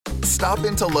Stop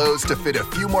into Lowe's to fit a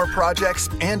few more projects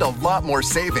and a lot more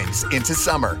savings into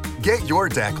summer. Get your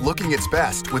deck looking its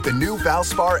best with the new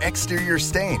Valspar exterior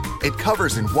stain. It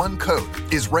covers in one coat,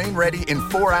 is rain ready in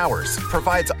 4 hours,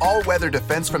 provides all-weather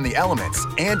defense from the elements,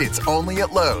 and it's only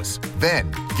at Lowe's.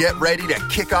 Then, get ready to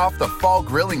kick off the fall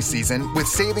grilling season with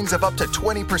savings of up to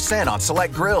 20% on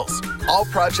select grills. All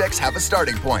projects have a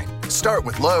starting point. Start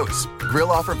with Lowe's.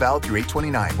 Grill offer valid through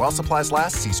 8/29. While supplies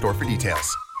last, see store for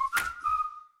details.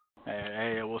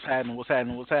 Hey, what's happening?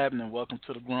 Welcome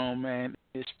to the Grown Man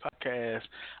Ish Podcast.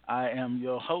 I am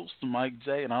your host, Mike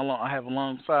J, and I have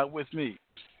alongside with me.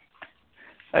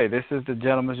 Hey, this is the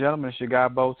Gentleman's Gentleman. It's your guy,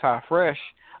 Bowtie Fresh,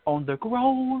 on the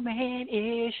Grown Man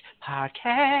Ish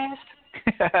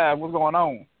Podcast. What's going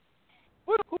on?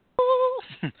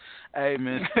 Hey,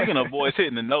 man, speaking of boys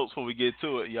hitting the notes before we get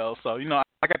to it, yo. So, we got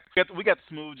the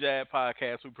Smooth Jab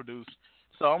podcast we produced.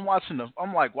 So I'm watching the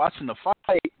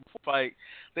fight.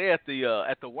 They at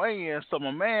the weigh-in. So my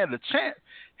man, the champ,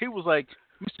 he was like,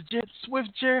 Mr. Swift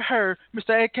Jerry Hurd,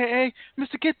 Mr. AKA,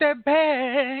 Mr. Get That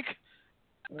Bag.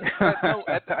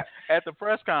 at the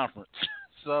press conference.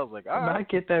 So I was like, all right,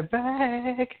 get that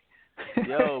bag.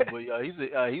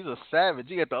 He's a savage.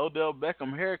 He got the Odell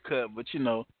Beckham haircut, but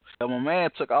my man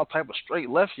took all type of straight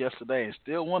left yesterday and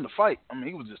still won the fight. I mean,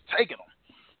 he was just taking them.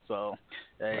 So,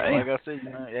 hey, like I said,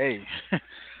 hey,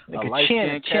 like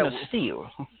a chin of steel.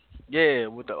 Yeah,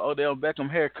 with the Odell Beckham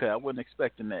haircut, I wasn't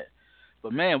expecting that.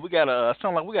 But man,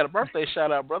 sound like we got a birthday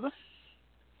shout out, brother.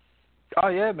 Oh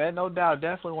yeah, man, no doubt.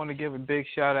 Definitely want to give a big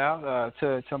shout out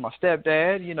to my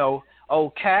stepdad.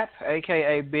 Old Cap,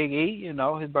 aka Big E.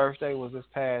 His birthday was this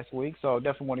past week, so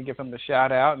definitely want to give him the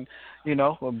shout out. And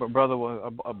a brother,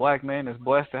 a black man is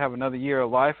blessed to have another year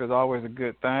of life is always a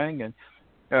good thing. And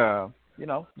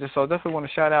just so definitely want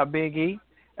to shout out Big E,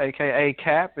 a.k.a.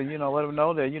 Cap, and, let him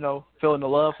know that, feeling the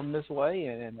love from this way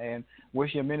and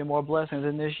wish you many more blessings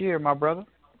in this year, my brother.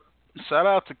 Shout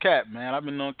out to Cap, man. I've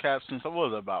been knowing Cap since,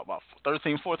 about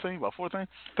 13, 14? About 14?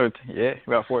 13, yeah,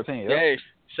 about 14, yeah. Hey,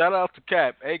 shout out to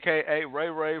Cap, a.k.a. Ray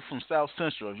Ray from South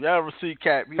Central. If you ever see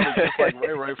Cap, he looks just like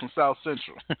Ray Ray from South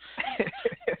Central.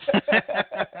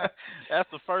 That's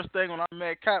the first thing when I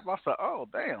met Cap. I said, oh,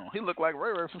 damn, he looked like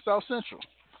Ray Ray from South Central.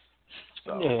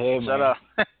 So, yeah, shout out.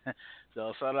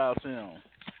 Shout out to him.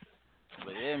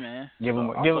 But yeah, man. Give him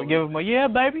a yeah,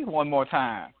 baby, one more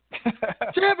time.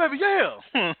 Yeah, baby,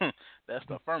 yeah. That's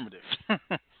the affirmative.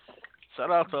 Shout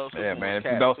out to us. Yeah, man. Too,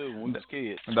 when we was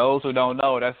kids. Those who don't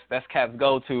know, that's Cap's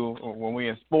go-to when we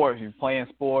in sports. He's playing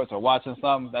sports or watching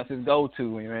something. That's his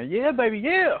go-to. Man, yeah, baby,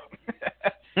 yeah.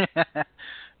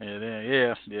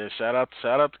 Yeah. Shout out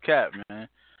to Cap, man.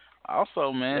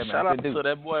 Also, man, shout out to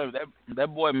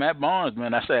that boy Matt Barnes,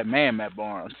 man. I said Matt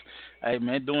Barnes. Hey,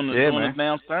 man, doing the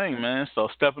damn thing, man. So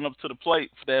stepping up to the plate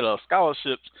for that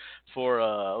scholarships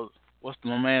for what's the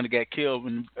man that got killed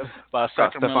by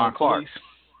Sacramento Stephon Clark. Police.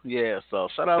 Yeah, so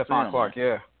shout out to him. Stephon Clark,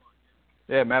 yeah.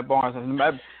 Yeah, Matt Barnes.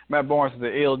 Matt Barnes is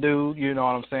an ill dude, you know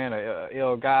what I'm saying, an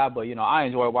ill guy. But, I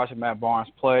enjoy watching Matt Barnes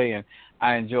play, and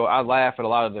I laugh at a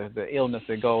lot of the illness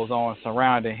that goes on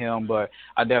surrounding him. But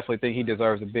I definitely think he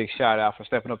deserves a big shout out for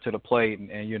stepping up to the plate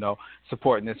and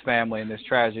supporting this family in this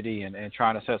tragedy and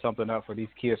trying to set something up for these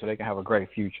kids so they can have a great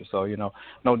future. So,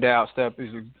 no doubt,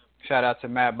 shout out to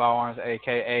Matt Barnes,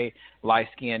 a.k.a. Light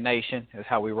Skin Nation. That's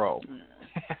how we roll.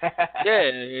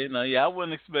 I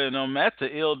wasn't expecting Matt's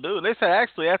an ill dude. They said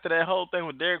actually after that whole thing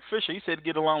with Derek Fisher, he said to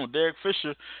get along with Derek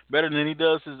Fisher better than he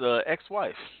does his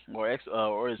ex-wife or his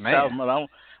child's mother. I don't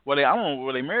know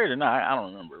were they married or not. I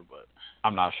don't remember, but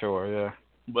I'm not sure. Yeah.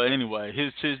 But anyway,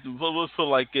 his let's put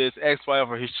like his ex-wife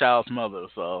or his child's mother.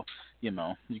 So you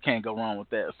can't go wrong with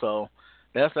that. So.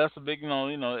 That's a big,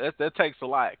 that takes a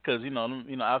lot because,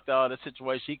 after all that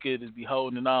situation, he could just be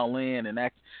holding it all in and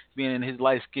being in his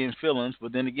light-skinned feelings.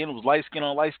 But then again, it was light-skin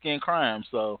on light-skin crime.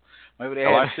 So maybe they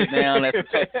had to sit down at the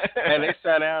they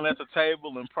sat down at the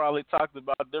table and probably talked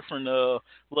about different little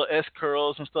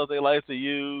S-curls and stuff they like to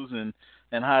use and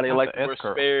how they like to wear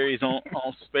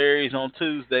Sperry's on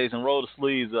Tuesdays and roll the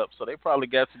sleeves up. So they probably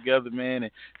got together, man,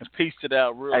 and pieced it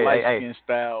out real light-skin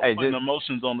style, putting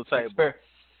emotions on the table.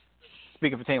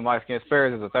 Speaking for Team Light Skin,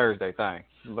 Sperry's is a Thursday thing.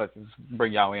 Let's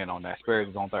bring y'all in on that. Sperry's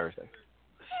is on Thursday.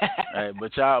 Hey,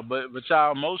 but y'all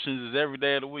emotions is every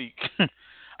day of the week.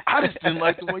 I just didn't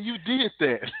like the way you did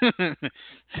that.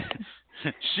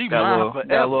 She mine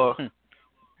forever.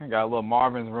 Got a little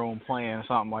Marvin's Room playing or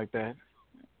something like that.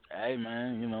 Hey,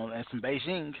 man, and some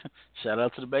Beijing. Shout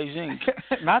out to the Beijing.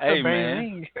 Not the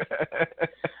Beijing.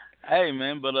 Hey,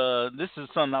 man, but this is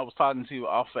something I was talking to you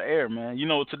off the air, man. You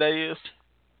know what today is?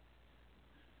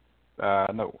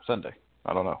 No, Sunday.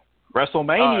 I don't know.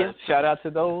 WrestleMania. Shout out to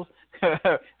those.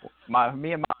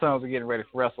 Me and my sons are getting ready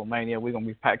for WrestleMania. We're gonna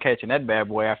be catching that bad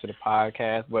boy after the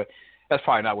podcast, but that's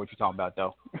probably not what you're talking about,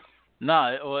 though.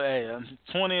 Nah, well, hey,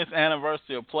 20th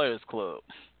anniversary of Players Club.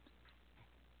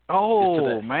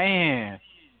 Oh man!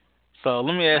 So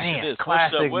let me ask you this: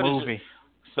 classic movie.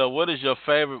 What is your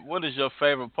favorite? What is your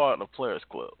favorite part of Players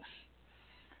Club?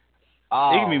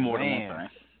 Oh, it can be more man. than one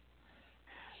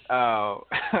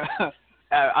thing.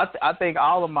 I think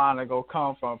all of mine are gonna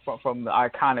come from the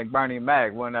iconic Bernie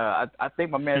Mac. When I think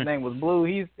my man's name was Blue.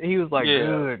 He was like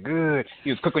good.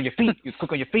 He was quick on your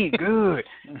feet. Good.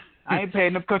 I ain't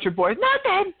paying them country boys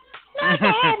nothing.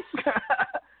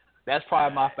 That's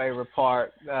probably my favorite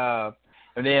part.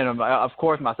 And then of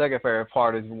course my second favorite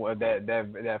part is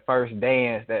that first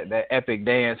dance, that epic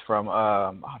dance from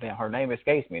her name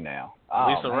escapes me now.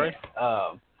 Lisa Ray.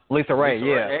 Lisa Ray,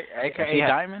 aka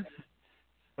Diamond.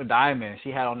 Diamond.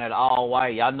 She had on that all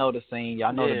white. Y'all know the scene.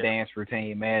 Y'all know the dance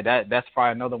routine, man. That's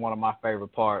probably another one of my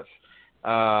favorite parts.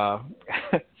 Like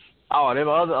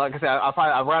I said,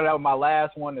 I rounded out with my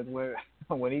last one is when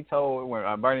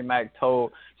Bernie Mac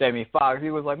told Jamie Foxx,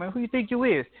 he was like, "Man, who you think you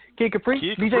is? Kid Capri?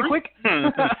 DJ Quick? He's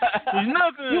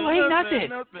nothing. You ain't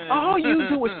nothing. All you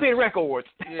do is spin records."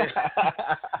 Yeah.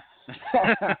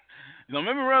 Don't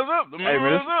make me rise up.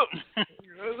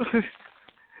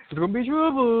 It's gonna be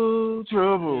trouble.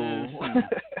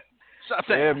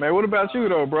 Yeah, man. What about you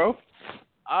though, bro?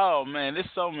 Oh man, there's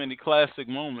so many classic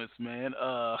moments, man.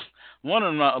 One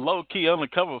of the low key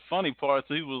undercover funny parts,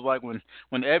 he was like when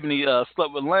Ebony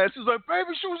slept with Lance, he was like,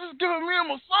 "Baby, she was just giving me a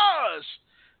massage."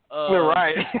 You're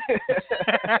right.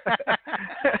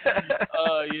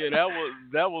 Yeah,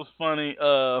 that was funny.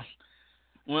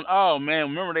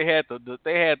 Remember they had the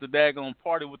daggone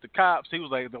party with the cops. He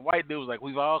was like, the white dude was like,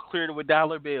 "We've all cleared it with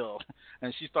 $1 bill,"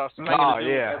 and she starts playing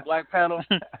that black pedal.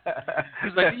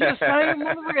 He's like, "You're the same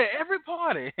motherfucker at every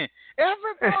party.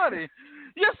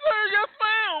 Yes sir, yes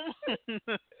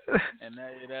ma'am." And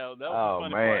that was the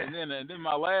funny part. And then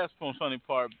my last funny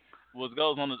part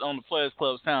goes on the Players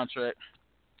Club soundtrack,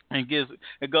 and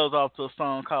it goes off to a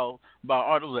song called by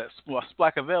artist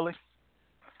Splacavelli.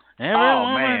 Every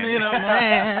woman need a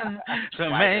man to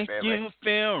make you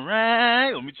feel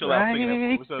right. Let me chill out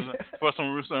singing that for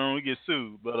some reason we get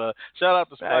sued. But shout out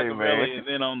to Splacavelli, and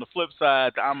then on the flip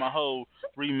side, the I'm a Hoe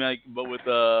remake, but with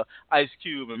Ice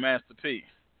Cube and Master P.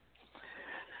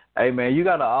 Hey man, you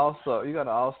gotta also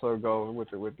go with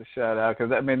the shout out,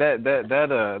 because I mean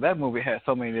that movie had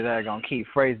so many daggone key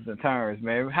phrases and terms,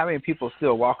 man. How many people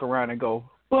still walk around and go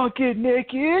bucket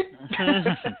naked?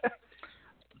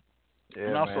 Yeah,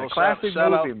 and also, man. Classic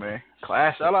movie, man.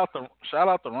 Classic. Shout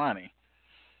out to Ronnie.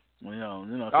 You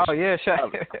know. Oh yeah,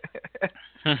 shout.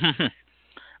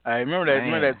 I remember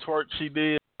that twerk she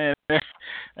did, man.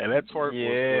 And that twerk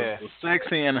was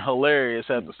sexy and hilarious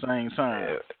at the same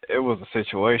time. It was a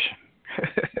situation.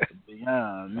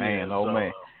 Beyond, man. Oh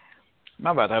man. I'm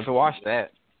about to have to watch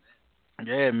that.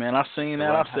 Yeah, man. I seen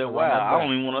that. I said, wow. I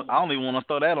don't even want to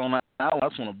throw that on. I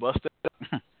just want to bust it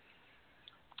up.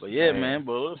 But yeah, man.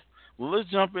 But let's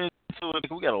jump into it.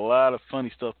 We got a lot of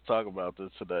funny stuff to talk about this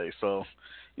today. So,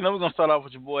 we're gonna start off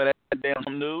with your boy that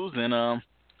damn news, and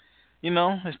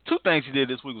there's two things he did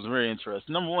this week was very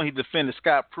interesting. Number one, he defended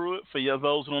Scott Pruitt. For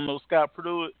those who don't know, Scott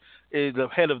Pruitt is the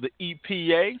head of the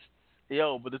EPA.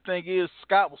 But the thing is,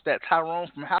 Scott was that Tyrone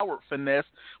from Howard finesse,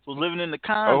 was living in the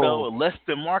condo at less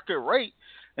than market rate,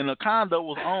 and the condo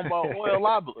was owned by oil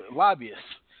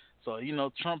lobbyists. So,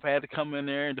 Trump had to come in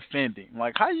there and defend him.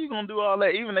 Like, how you going to do all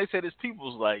that? Even they said his people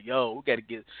was like, yo, we got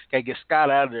to get Scott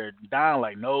out of there. Don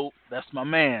like, no, that's my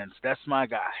man's. That's my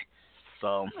guy.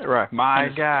 So right, my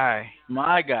guy.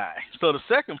 So the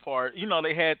second part,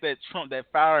 they had that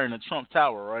fire in the Trump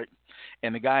Tower, right?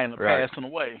 And the guy in the passing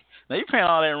away. Now, you're paying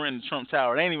all that rent in the Trump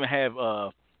Tower. They didn't even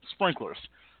have sprinklers.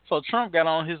 So Trump got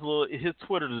on his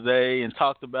Twitter today and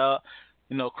talked about,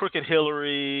 Crooked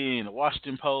Hillary and the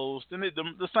Washington Post and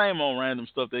the same old random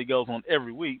stuff that he goes on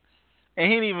every week. And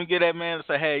he didn't even get that man to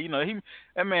say, hey,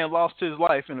 that man lost his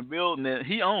life in a building that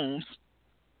he owns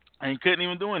and he couldn't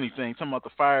even do anything. Talking about the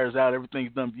fire's out,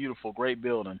 everything's done beautiful, great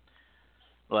building.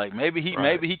 Like maybe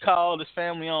he called his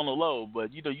family on the low,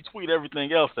 but you tweet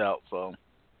everything else out. So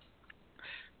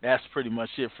that's pretty much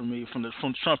it for me from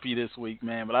Trumpy this week,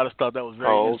 man. But I just thought that was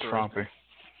very interesting. Trumpy.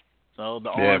 So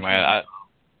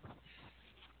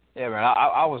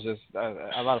I was just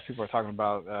a lot of people are talking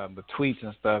about the tweets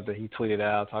and stuff that he tweeted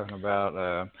out, talking about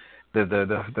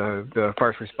the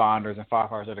first responders and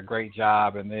firefighters did a great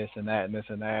job and this and that and this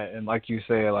and that, and like you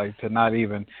said, like to not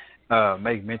even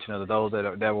make mention of those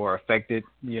that were affected,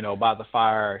 by the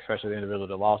fire, especially the individual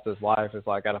that lost his life. It's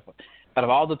like out of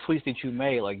all the tweets that you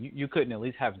made, like you couldn't at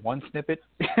least have one snippet,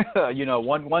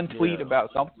 one tweet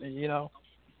about something,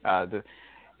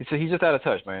 So he's just out of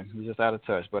touch, man. He's just out of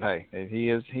touch. But hey, he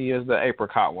is the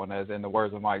apricot one, as in the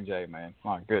words of Mike J, man.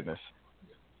 My goodness.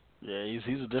 Yeah,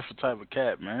 he's a different type of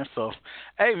cat, man. So,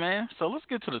 hey, man. So let's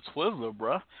get to the Twizzler,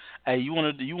 bro. Hey, do you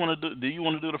want to do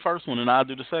the first one and I'll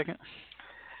do the second?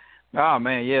 Oh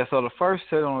man, yeah. So the first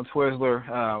hit on the Twizzler,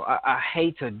 I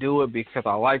hate to do it because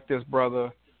I like this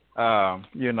brother.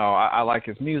 I like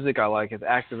his music, I like his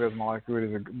activism, I like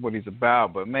what he's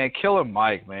about. But man, Killer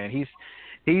Mike, man, he's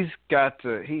getting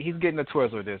the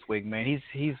Twizzler this week, man.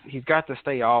 He's got to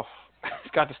stay off.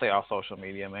 He's got to stay off social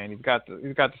media, man. He's got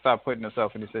to stop putting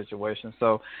himself in these situations.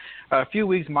 So, a few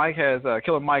weeks,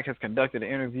 Killer Mike has conducted an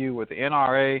interview with the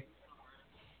NRA.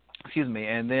 Excuse me,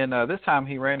 and then this time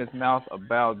he ran his mouth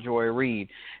about Joy Reid.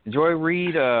 Joy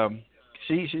Reid,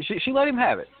 she let him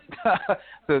have it,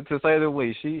 to say the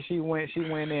least. She went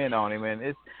in on him, and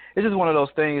it's just one of those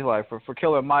things. Like for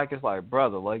Killer Mike, it's like,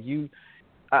 brother, like you.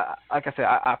 Like I said,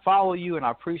 I follow you and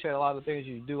I appreciate a lot of the things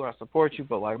you do. I support you,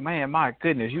 but like, man, my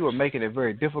goodness, you are making it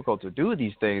very difficult to do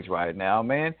these things right now,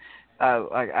 man.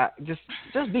 Just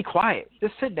be quiet.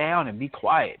 Just sit down and be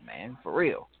quiet, man, for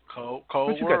real. Cold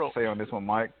what you world. got to say on this one,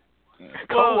 Mike?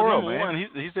 Cold world, man. One,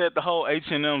 he said the whole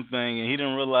H&M thing, and he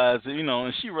didn't realize that,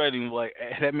 and she read him like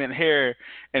that meant hair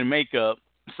and makeup.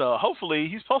 So hopefully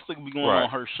he's supposed to be going on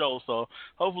her show. So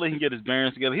hopefully he can get his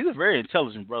bearings together. He's a very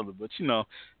intelligent brother, but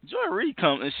Joy Reid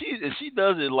comes and she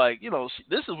does it like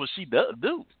this is what she does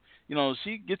do.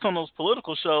 She gets on those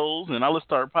political shows, and I listen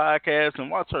to her podcast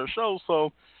and watch her show.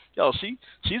 So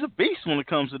she's a beast when it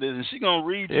comes to this, and she's gonna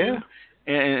read you.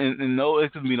 And no,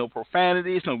 it's gonna be no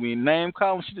profanity. It's gonna be name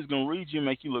calling. She's just gonna read you and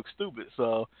make you look stupid.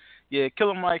 So. Yeah,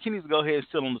 Killer Mike, he needs to go ahead and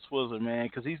sit on the Twizzler, man,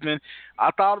 because I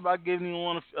thought about giving him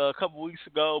one a couple weeks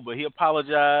ago, but he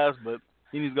apologized, but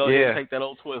he needs to go ahead and take that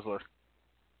old Twizzler.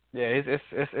 Yeah,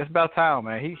 it's about time,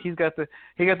 man. He got to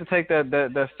take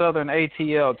that Southern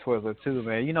ATL Twizzler too,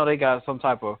 man. They got some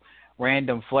type of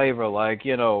random flavor, like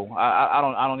I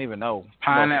don't even know.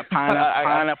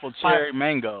 Pineapple, cherry,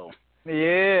 mango.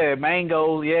 Yeah,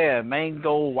 mango,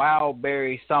 wild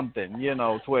berry, something.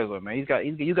 Twizzler, man.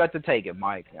 You got to take it,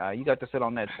 Mike. You got to sit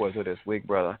on that Twizzler this week,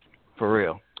 brother, for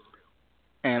real.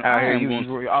 And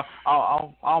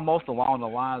almost along the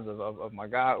lines of my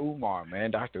guy Umar, man,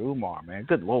 Dr. Umar, man.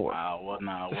 Good Lord.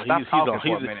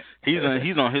 He's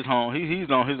on his own.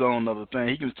 He's on his own other thing.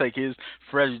 He can take his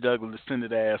Frederick Douglass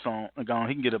descended ass on and go on.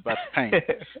 He can get up out the paint,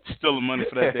 stealing money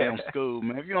for that damn school,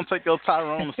 man. If you don't take your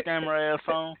Tyrone the scammer ass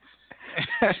on.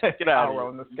 Get out of here.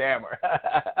 Tyrone the scammer.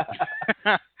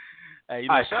 Hey,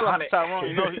 shout out to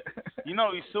Tyrone.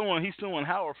 He's suing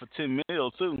Howard for $10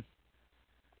 million too.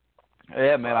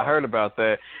 Yeah, man, I heard about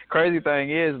that. Crazy thing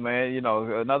is, man,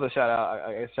 another shout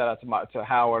out to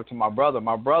Howard, to my brother.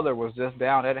 My brother was just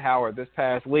down at Howard this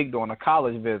past week doing a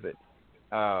college visit.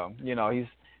 He's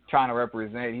trying to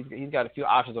represent. He's got a few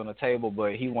options on the table,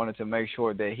 but he wanted to make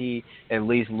sure that he at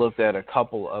least looked at a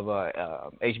couple of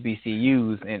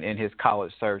HBCUs in his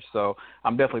college search. So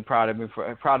I'm definitely proud of him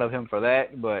for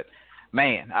that. But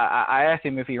man, I asked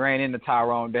him if he ran into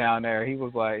Tyrone down there. He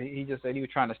was like, he just said he was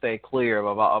trying to stay clear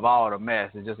of all the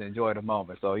mess and just enjoy the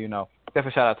moment. So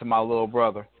definitely shout out to my little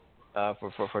brother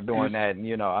for doing that.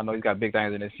 And I know he's got big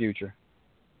things in his future.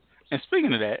 And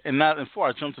speaking of that, and before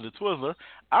I jump to the Twizzler,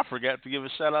 I forgot to give a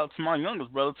shout out to my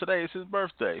youngest brother today. It's his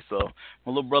birthday, so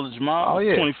my little brother Jamal,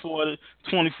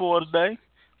 24 today,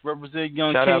 represent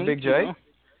Young shout King. Shout out Big J.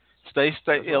 Stay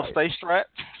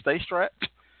strapped.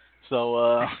 So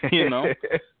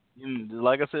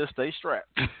like I said, stay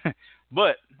strapped.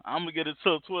 But I'm gonna get it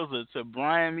to Twizzler to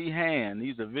Brian Meehan.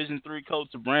 He's a Division III coach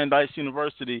at Brandeis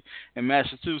University in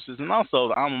Massachusetts, and also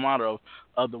the alma mater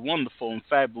of the wonderful and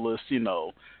fabulous,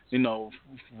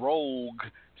 rogue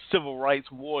civil rights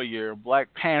warrior,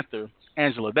 Black Panther,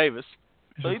 Angela Davis.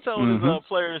 So he told his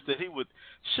players that he would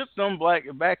ship them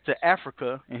back to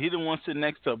Africa, and he didn't want to sit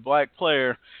next to a black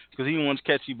player because he didn't want to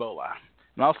catch Ebola.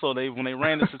 And also, when they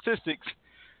ran the statistics,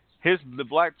 the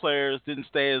black players didn't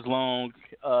stay as long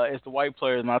as the white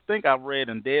players. And I think I read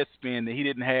in Deadspin that he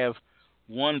didn't have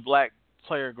one black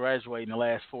player graduate in the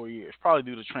last 4 years, probably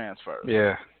due to transfers.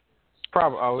 Yeah,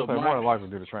 probably. I would say more than likely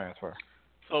due to transfer.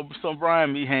 So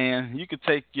Brian Meehan, you could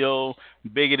take your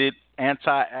bigoted,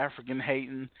 anti-African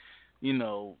hating,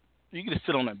 you can just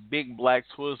sit on that big black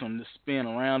Twizzler and just spin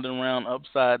around and around,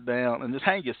 upside down, and just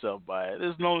hang yourself by it.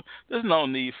 There's no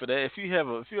need for that.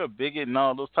 If you're a bigot and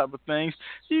all those type of things,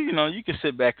 you can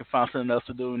sit back and find something else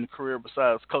to do in the career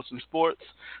besides coaching sports.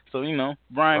 So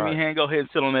Brian Right. Meehan, go ahead and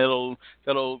sit on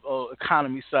that old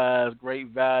economy size, great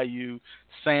value,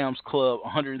 Sam's Club,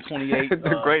 128 The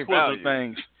great Twizzler value.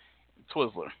 things,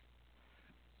 Twizzler.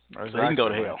 Exactly, So you can go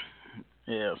to man. hell.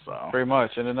 Yeah, so. Pretty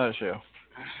much, in a nutshell.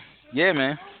 Yeah,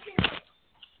 man.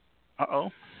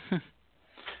 Uh-oh.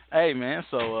 Hey, man,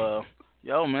 so,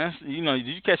 yo, man, did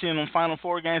you catch any of them Final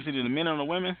Four games, either the men or the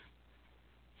women?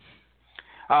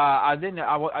 I didn't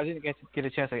get a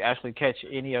chance to actually catch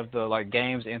any of the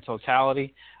games in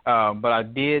totality, but I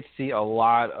did see a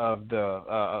lot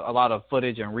of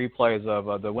footage and replays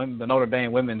of the Notre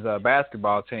Dame women's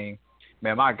basketball team.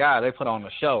 Man, my God, they put on a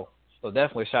show. So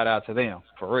definitely shout out to them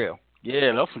for real.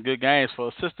 Yeah, those some good games for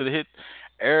a sister to hit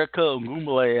Erica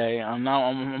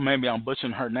Ngumbele. Maybe I'm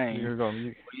butchering her name.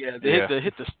 Hit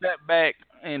the step back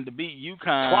and to beat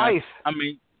UConn twice.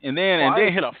 And then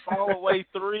hit a fall away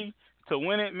three to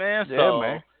win it, man. So yeah,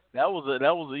 man. That was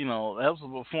a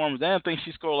performance. I didn't think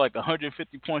she scored like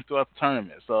 150 points throughout the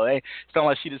tournament. So it's not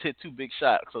like she just hit two big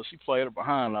shots. So she played her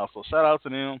behind also. Shout out to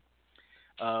them.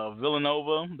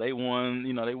 Villanova, they won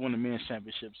the men's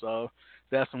championship. So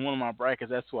that's in one of my brackets.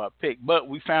 That's who I picked. But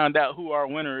we found out who our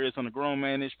winner is on the Grown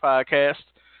Man-ish podcast.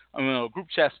 Group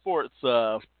chat sports,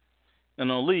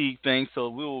 league thing. So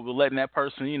we will be letting that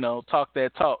person, talk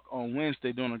that talk on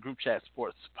Wednesday during the group chat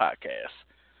sports podcast.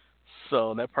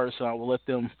 So that person, I will let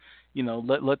them,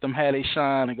 let them have their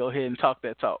shine and go ahead and talk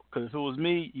that talk. Because if it was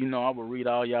me, I would read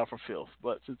all y'all for filth.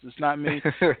 But since it's not me,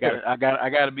 I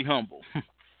got to be humble.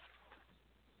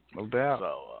 No doubt.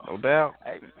 So, no doubt.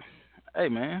 Hey,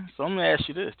 man. So let me ask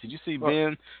you this: did you see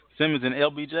Ben Simmons and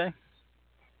LBJ?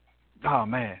 Oh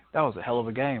man, that was a hell of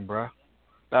a game, bro.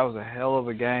 That was a hell of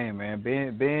a game, man.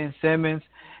 Ben Simmons,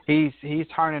 he's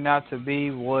turning out to be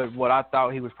what I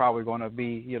thought he was probably going to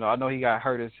be. I know he got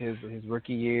hurt his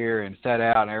rookie year and sat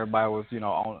out, and everybody was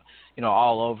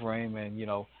all over him and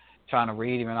trying to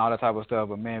read him and all that type of stuff.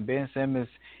 But man, Ben Simmons,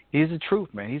 he's the truth,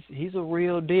 man. He's a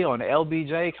real deal. And the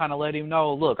LBJ kind of let him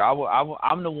know, look,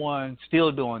 I'm the one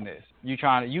still doing this. You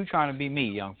trying to be me,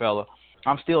 young fella.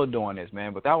 I'm still doing this,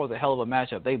 man. But that was a hell of a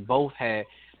matchup. They both had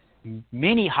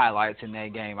many highlights in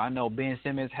that game. I know Ben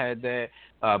Simmons had that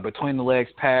between the legs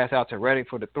pass out to Redick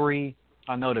for the three.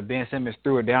 I know that Ben Simmons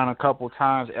threw it down a couple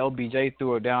times. LBJ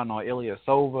threw it down on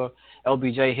Ilyasova.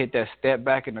 LBJ hit that step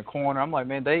back in the corner. I'm like,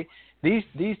 man, these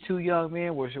two young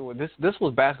men this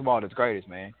was basketball at its greatest,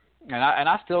 man. And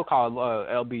I still call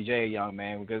LBJ a young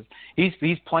man because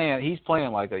he's playing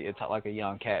like a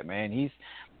young cat, man.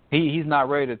 He's not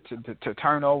ready to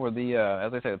turn over the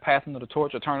as I said, passing of the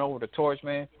torch or turn over the torch,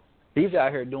 man. He's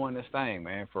out here doing this thing,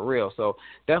 man, for real. So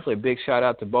definitely a big shout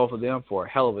out to both of them for a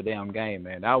hell of a damn game,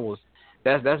 man.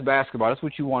 That's basketball. That's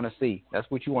what you want to see. That's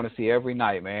what you want to see every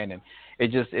night, man. And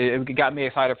it got me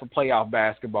excited for playoff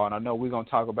basketball. And I know we're gonna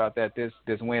talk about that this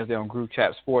Wednesday on Group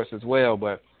Chat Sports as well.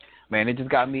 But man, it just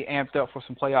got me amped up for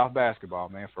some playoff basketball,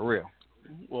 man, for real.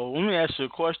 Well, let me ask you a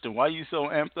question. Why are you so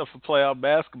amped up for playoff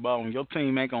basketball when your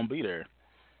team ain't gonna be there?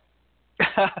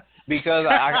 Because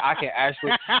I can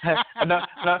actually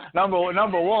number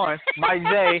one, Mike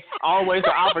J, always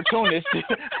an opportunist.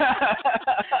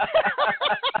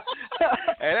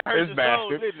 Hey, that hurt your soul,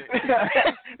 didn't it?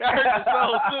 That hurt your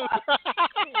soul too.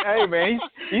 Hey man,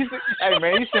 he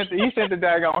sent the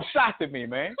daggone shot to me,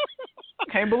 man.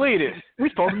 Can't believe it. We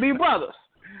supposed to be brothers.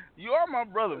 You are my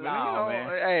brother, man. No, man.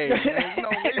 Hey, man,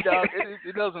 me, dog.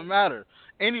 It doesn't matter.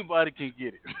 Anybody can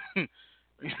get it.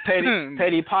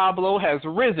 Petty Pablo has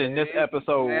risen this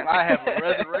episode. Man, I have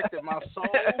resurrected my soul.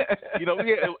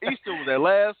 Easter was that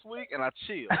last week, and I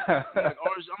chilled.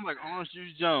 I'm like Orange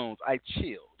Juice Jones. I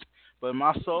chilled. But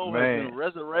my soul has been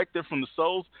resurrected from the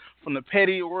souls from the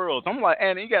petty worlds. I'm like,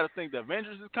 and you got to think the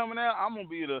Avengers is coming out. I'm gonna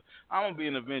be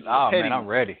an Avenger. Oh man, I'm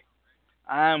ready.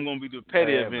 I'm gonna be the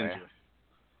petty Avenger.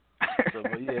 So,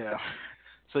 but yeah.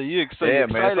 So you excited? Yeah,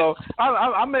 man. So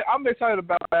I'm excited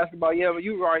about basketball. Yeah, but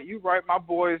you right. My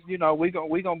boys, we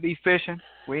gonna be fishing.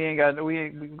 We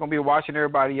gonna be watching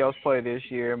everybody else play this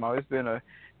year. It's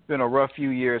been a rough few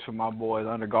years for my boys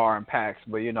under Gar and Pax.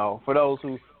 But for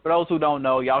those who don't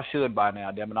know, y'all should by now.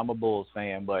 Damn it, I'm a Bulls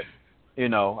fan. But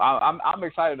I'm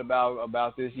excited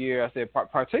about this year. I said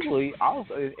particularly,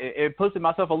 it puts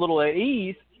myself a little at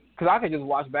ease because I can just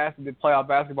watch playoff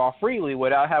basketball freely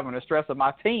without having the stress of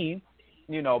my team,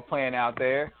 playing out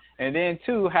there. And then,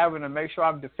 too, having to make sure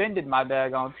I've defended my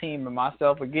daggone team and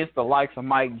myself against the likes of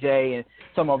Mike J and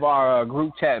some of our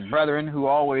group chat brethren who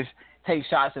always take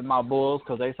shots at my Bulls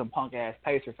because they some punk ass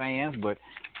Pacer fans. But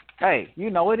hey,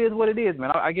 it is what it is,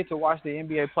 man. I get to watch the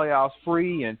NBA playoffs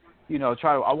free and. I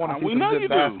want to see some good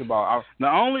basketball. The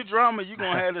only drama you're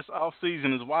going to have this off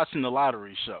season is watching the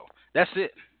lottery show. That's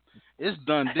it. It's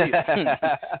done deal.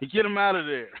 Get them out of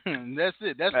there. That's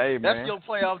it. That's your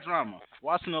playoff drama.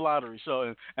 Watching the lottery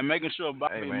show and making sure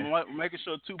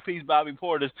two-piece Bobby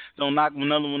Portis don't knock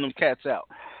another one of them cats out.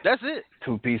 That's it.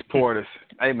 Two-piece Portis.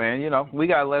 Hey, man, we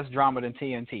got less drama than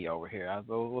TNT over here.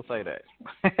 We'll say that.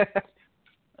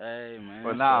 Hey man,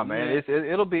 but nah, man,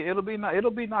 it'll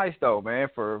be nice though, man.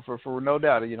 For no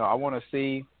doubt, I want to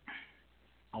see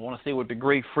what the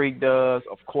Greek Freak does.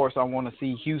 Of course, I want to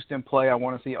see Houston play. I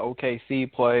want to see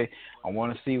OKC play. I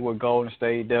want to see what Golden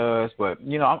State does. But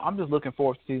I'm just looking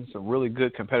forward to seeing some really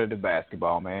good competitive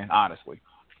basketball, man. Honestly.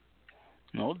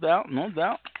 No doubt.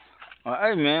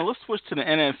 Hey man, let's switch to the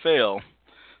NFL.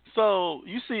 So,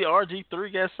 you see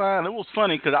RG3 got signed. It was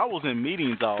funny because I was in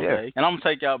meetings all day, and I'm going to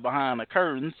take you out behind the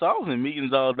curtain. So, I was in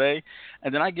meetings all day,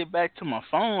 and then I get back to my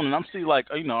phone, and I'm see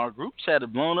our group chat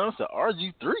had blown up. So,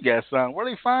 RG3 got signed. Where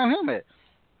they find him at?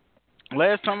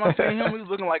 Last time I seen him, he was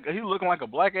looking like a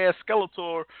black-ass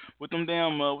Skeletor with them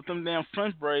damn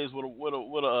French braids with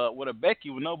a Becky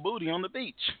with no booty on the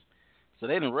beach. So,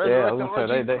 they didn't resurrect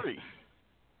RG3.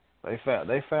 They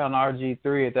found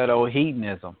RG3 at that old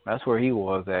hedonism. That's where he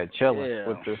was at, chilling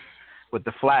with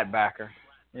the flatbacker,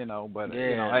 But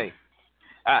hey,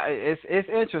 it's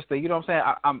interesting. You know what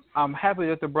I'm saying? I'm happy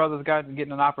that the brothers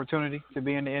getting an opportunity to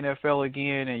be in the NFL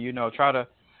again, and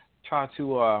try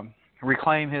to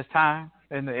reclaim his time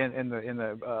in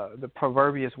the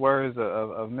proverbial words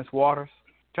of Miss Waters,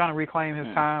 trying to reclaim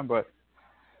his time. But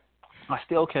I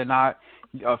still cannot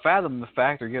fathom the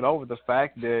fact or get over the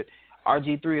fact that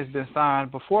RG3 has been signed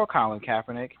before Colin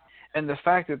Kaepernick, and the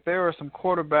fact that there are some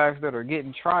quarterbacks that are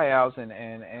getting tryouts and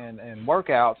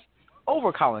workouts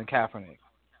over Colin Kaepernick.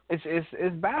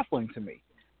 It's baffling to me.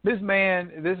 This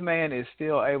man is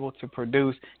still able to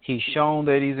produce. He's shown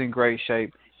that he's in great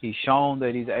shape. He's shown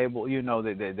that he's able, that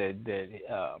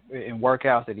in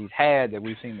workouts that he's had, that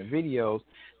we've seen the videos,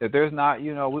 that there's not,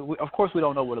 of course we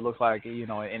don't know what it looks like, in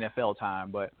NFL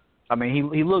time, but I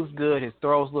mean, he looks good. His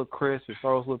throws look crisp. His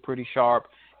throws look pretty sharp.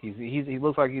 He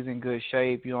looks like he's in good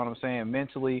shape. You know what I'm saying?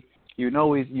 Mentally,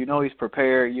 he's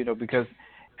prepared. Because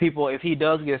people, if he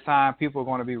does get signed, people are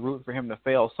going to be rooting for him to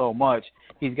fail so much.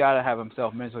 He's got to have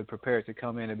himself mentally prepared to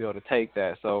come in and be able to take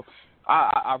that. So,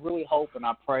 I really hope and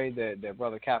I pray that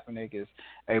Brother Kaepernick is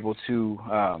able to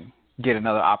get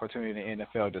another opportunity in the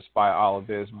NFL despite all of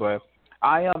this. But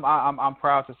I'm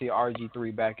proud to see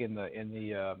RG3 back in the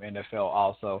NFL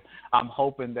also. I'm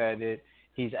hoping that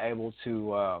he's able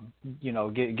to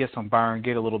get some burn,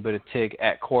 get a little bit of tick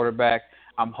at quarterback.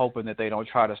 I'm hoping that they don't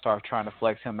start trying to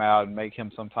flex him out and make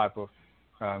him some type of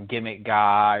gimmick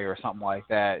guy or something like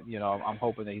that. I'm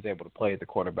hoping that he's able to play at the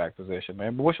quarterback position,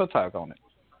 man. But what's your take on it?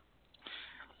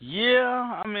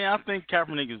 Yeah, I mean, I think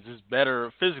Kaepernick is just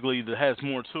better physically, that has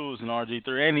more tools than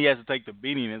RG3, and he has to take the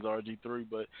beating as RG3.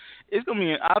 But it's gonna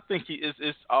be, I think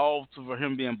it's all for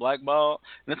him being blackballed,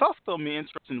 and it's also gonna be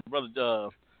interesting.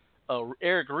 Brother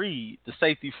Eric Reed, the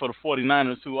safety for the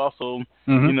 49ers, who also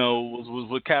was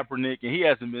with Kaepernick, and he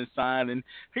hasn't been signed, and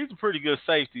he's a pretty good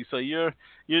safety. So you're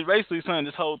basically saying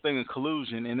this whole thing is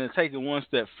collusion, and then taking one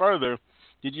step further.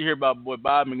 Did you hear about what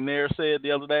Bob McNair said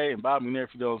the other day? And Bob McNair, if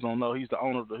you don't know, he's the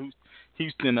owner of the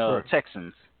Houston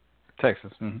Texans.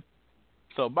 Texans. Mm-hmm.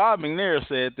 So Bob McNair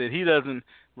said that he doesn't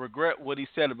regret what he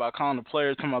said about calling the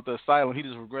players talking about the asylum. He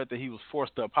just regret that he was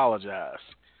forced to apologize.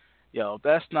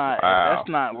 That's not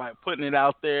like putting it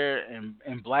out there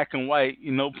in black and white,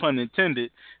 no pun intended,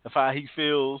 of how he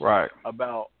feels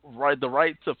about the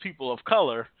rights of people of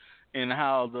color. And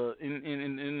how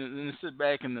and sit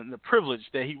back and the privilege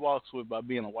that he walks with by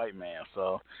being a white man.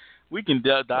 So we can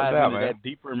dive into that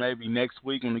deeper maybe next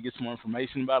week when we get some more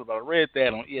information about it. But I read that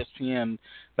on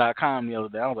ESPN.com the other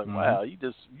day. I was like, wow, you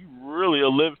really are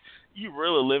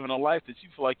living a life that you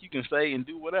feel like you can say and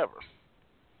do whatever.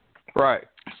 Right.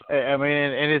 So, I mean,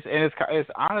 and it's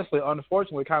honestly,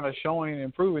 unfortunately, kind of showing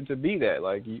and proving to be that.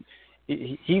 Like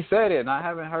he said it, and I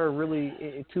haven't heard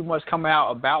really too much come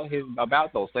out about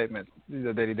those statements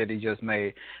that he just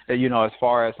made. As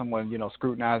far as someone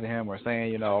scrutinizing him or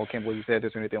saying I can't believe you said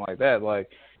this or anything like that. Like,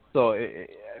 so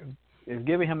it's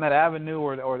giving him that avenue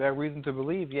or that reason to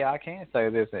believe. Yeah, I can say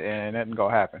this, and nothing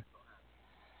gonna happen.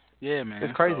 Yeah, man,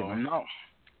 it's crazy, man. No.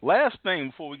 Last thing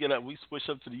before we we switch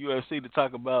up to the UFC to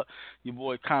talk about your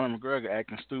boy Conor McGregor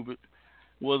acting stupid.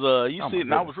 Was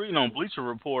and I was reading on Bleacher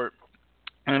Report.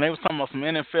 And they was talking about some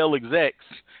NFL execs,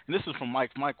 and this is from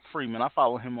Mike Freeman. I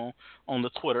follow him on the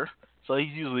Twitter, So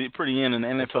he's usually pretty in the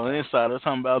NFL Insider.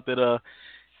 Talking about that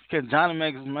because Johnny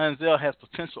Manziel has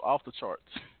potential off the charts.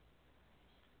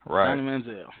 Right. Johnny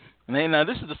Manziel. And then, now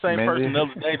this is the same person the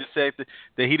other day that said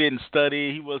that he didn't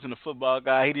study, he wasn't a football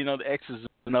guy, he didn't know the X's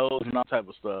and O's and all type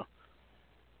of stuff.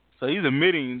 So he's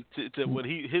admitting to what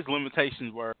his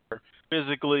limitations were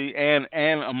physically and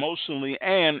emotionally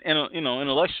and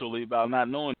intellectually about not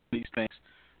knowing these things.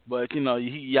 But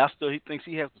he thinks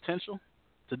he has potential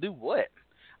to do what?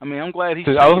 I mean, I'm glad he's.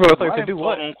 I was going to say to do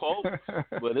what? Unquote,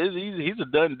 but he's a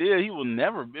done deal. He will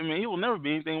never. I mean, he will never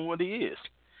be anything what he is.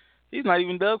 He's not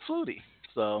even Doug Flutie.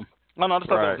 So I just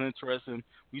thought that was interesting.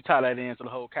 You tie that into the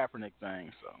whole Kaepernick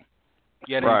thing. So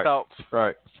you had any thoughts?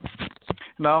 Right.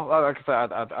 No, like I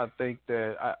said, I think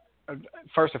that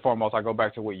first and foremost, I go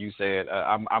back to what you said.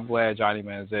 I'm glad Johnny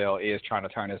Manziel is trying to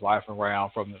turn his life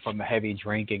around from the heavy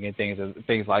drinking and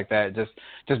things like that.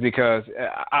 Just because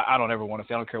I don't ever want to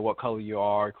say, I don't care what color you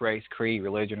are, race, creed,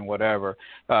 religion, or whatever.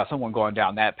 Someone going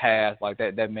down that path like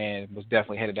that man was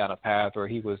definitely headed down a path where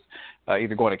he was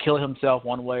either going to kill himself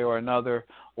one way or another,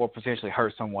 or potentially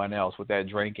hurt someone else with that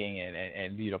drinking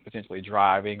and potentially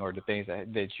driving or the things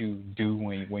that you do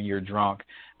when you're drunk.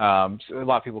 So a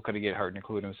lot of people could have get hurt,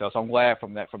 including himself. So I'm glad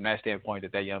from that standpoint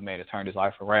that young man has turned his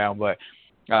life around. But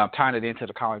tying it into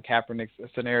the Colin Kaepernick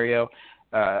scenario,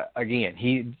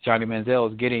 again, Johnny Manziel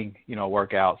is getting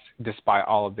workouts despite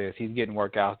all of this. He's getting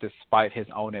workouts despite his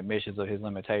own admissions of his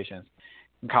limitations.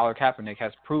 And Colin Kaepernick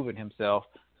has proven himself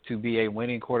to be a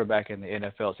winning quarterback in the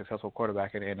NFL, successful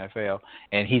quarterback in the NFL,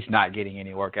 and he's not getting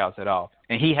any workouts at all.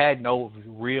 And he had no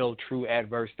real, true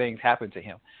adverse things happen to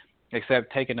him,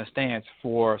 except taking a stance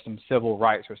for some civil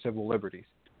rights or civil liberties.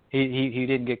 He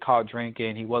didn't get caught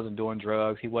drinking. He wasn't doing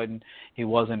drugs. He wasn't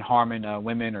harming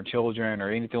women or children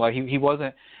or anything like. He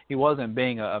wasn't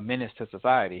being a menace to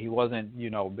society. He wasn't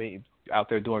being out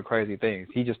there doing crazy things.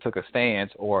 He just took a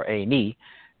stance or a knee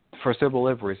for civil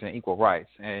liberties and equal rights,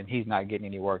 and he's not getting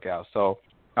any workouts. So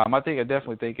I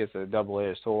definitely think it's a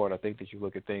double-edged sword. I think that you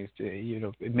look at things,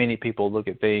 many people look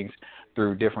at things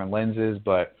through different lenses,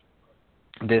 but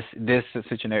this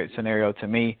scenario to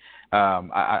me,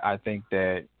 I think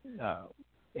that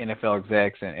NFL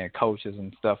execs and coaches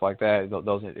and stuff like that,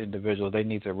 those individuals, they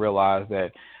need to realize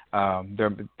that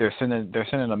they're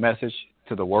sending a message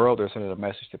to the world, they're sending a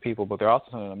message to people, but they're also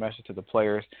sending a message to the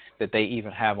players that they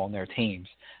even have on their teams.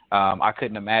 I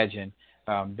couldn't imagine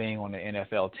being on the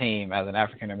NFL team as an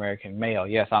African-American male.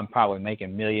 Yes, I'm probably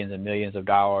making millions and millions of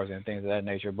dollars and things of that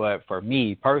nature, but for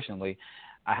me personally,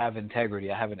 I have integrity,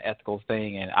 I have an ethical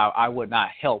thing, and I would not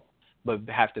help but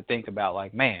have to think about,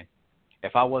 like, man,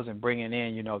 if I wasn't bringing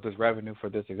in, this revenue for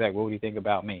this exec, what would he think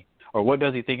about me? Or what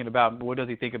does he think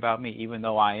about me, even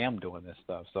though I am doing this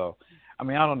stuff? So, I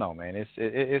mean, I don't know, man.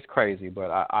 It's crazy, but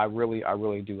I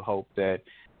really do hope that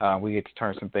we get to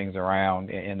turn some things around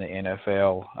in the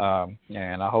NFL.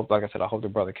 And I hope, like I said, I hope the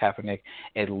brother Kaepernick,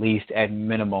 at least at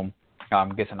minimum,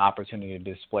 gets an opportunity to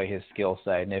display his skill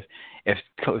set. And if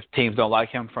teams don't like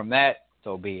him from that,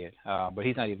 so be it. But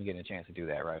he's not even getting a chance to do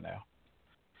that right now.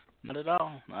 Not at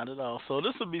all. So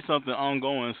this will be something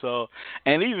ongoing. So,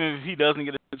 and even if he doesn't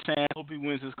get a chance, I hope he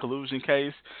wins his collusion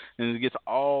case and gets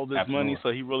all this money, so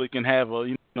he really can have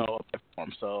a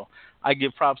platform. So I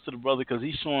give props to the brother because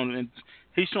he's showing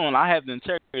I have the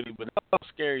integrity, but that's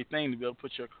a scary thing to be able to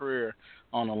put your career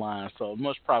on the line. So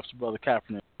much props to brother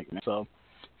Kaepernick. So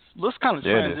let's kind of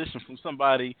transition from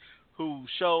somebody who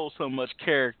shows so much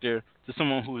character to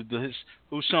someone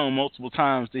who's shown multiple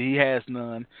times that he has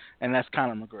none, and that's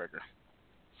Conor McGregor.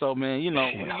 So, man,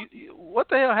 what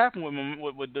the hell happened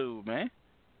with dude, man?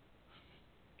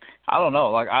 I don't know.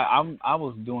 Like I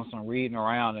was doing some reading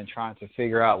around and trying to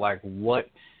figure out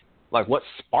what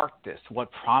sparked this, what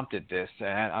prompted this.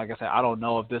 And like I said, I don't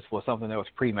know if this was something that was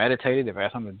premeditated, if it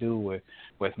had something to do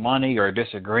with money or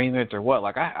disagreement or what.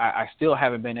 Like I still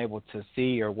haven't been able to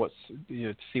see or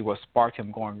see what sparked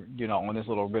him going, on this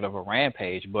little bit of a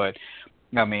rampage. But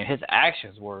I mean, his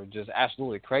actions were just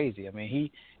absolutely crazy. I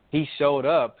mean, he showed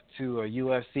up to a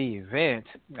UFC event,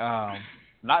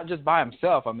 not just by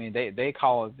himself. I mean, they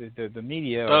call it the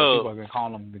media. People have been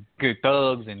calling them good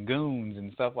thugs and goons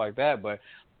and stuff like that. But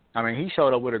I mean, he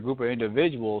showed up with a group of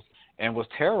individuals and was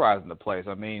terrorizing the place.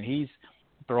 I mean, he's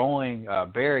throwing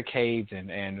barricades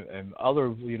and other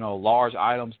large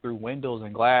items through windows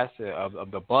and glass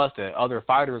of the bus that other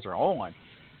fighters are on.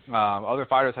 Other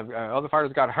fighters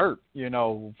got hurt,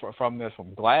 from this,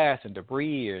 from glass and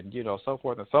debris and so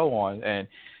forth and so on. And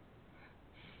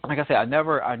like I said,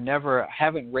 I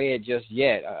haven't read just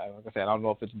yet. Like I said, I don't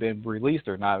know if it's been released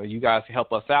or not. But you guys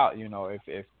help us out,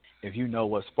 if if you know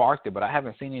what sparked it, but I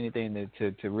haven't seen anything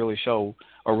to really show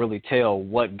or really tell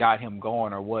what got him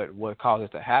going or what caused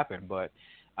it to happen. But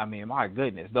I mean, my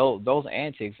goodness, those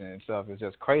antics and stuff is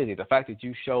just crazy. The fact that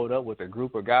you showed up with a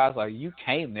group of guys, like you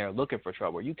came there looking for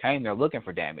trouble. You came there looking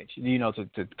for damage,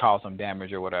 to cause some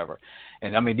damage or whatever.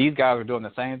 And I mean, these guys were doing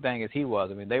the same thing as he was.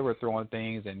 I mean, they were throwing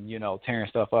things and, tearing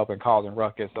stuff up and causing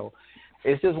ruckus. So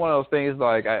it's just one of those things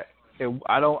like I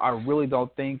really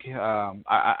don't think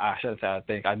I shouldn't say I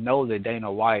think. I know that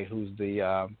Dana White, who's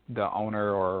the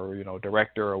owner or,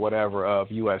 director or whatever of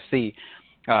UFC,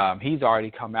 he's already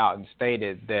come out and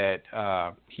stated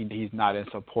that he's not in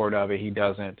support of it. He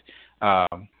doesn't,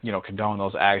 condone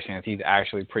those actions. He's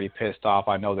actually pretty pissed off.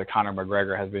 I know that Conor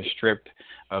McGregor has been stripped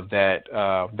of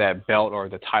that belt or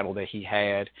the title that he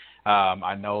had.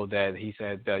 I know that he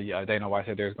said Dana White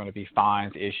said there's going to be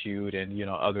fines issued and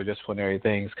other disciplinary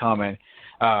things coming.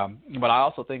 But I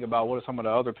also think about what are some of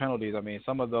the other penalties. I mean,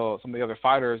 some of the other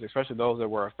fighters, especially those that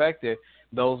were affected,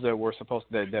 those that were supposed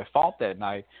to that fought that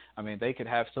night. I mean, they could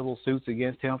have civil suits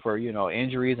against him for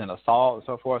injuries and assault and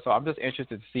so forth. So I'm just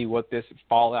interested to see what this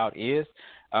fallout is.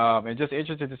 And just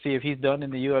interested to see if he's done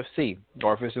in the UFC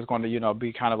or if it's just going to,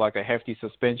 be kind of like a hefty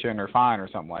suspension or fine or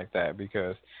something like that.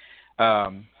 Because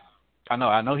I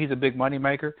know he's a big money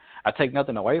maker. I take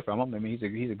nothing away from him. I mean,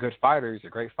 he's a good fighter. He's a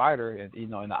great fighter, and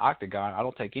in the octagon, I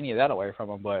don't take any of that away from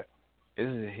him. But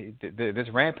this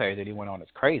rampage that he went on is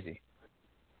crazy.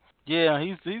 Yeah,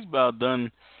 he's about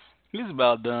done. He's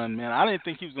about done, man. I didn't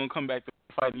think he was gonna come back to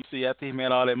fight UFC after he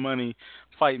made all that money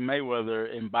fighting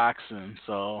Mayweather in boxing.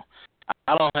 So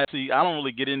I don't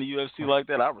really get into UFC like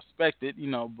that. I respect it,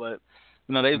 but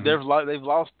they've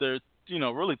lost their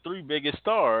really three biggest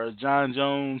stars: John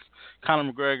Jones,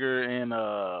 Conor McGregor,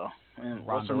 and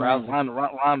Ronda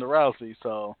Rousey.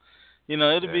 So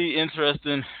it'll be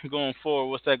interesting going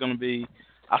forward. What's that going to be?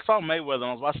 I saw Mayweather.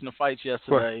 I was watching the fights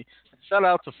yesterday. Shout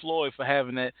out to Floyd for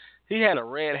having that. He had a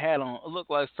red hat on. It looked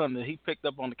like something that he picked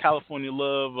up on the California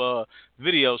Love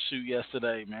video shoot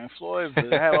yesterday, man. Floyd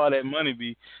had all that money,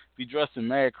 be dressing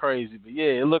mad crazy. But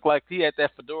yeah, it looked like he had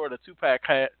that fedora, the Tupac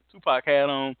hat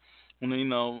on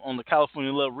the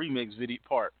California Love remix video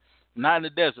part. Not in the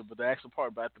desert, but the actual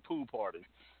part about the pool party.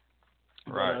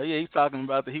 Right. But, he's talking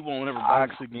about that he won't ever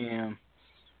box again.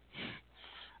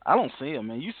 I don't see him,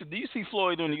 man. Do you see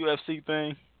Floyd doing the UFC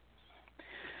thing?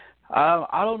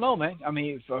 I don't know, man. I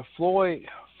mean, Floyd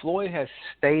has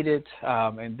stated,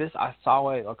 and this I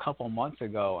saw it a couple months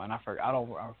ago, and I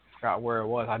forgot where it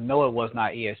was. I know it was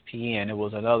not ESPN. It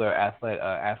was another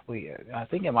athlete. I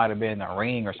think it might have been The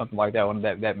Ring or something like that. One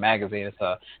of that magazine. It's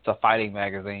a fighting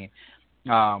magazine.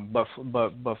 But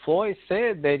Floyd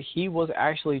said that he was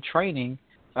actually training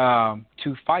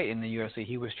to fight in the UFC.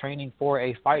 He was training for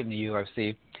a fight in the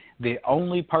UFC. The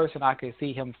only person I could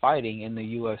see him fighting in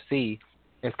the UFC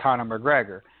is Conor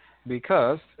McGregor,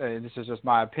 because this is just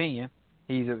my opinion.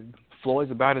 Floyd's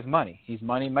about his money. He's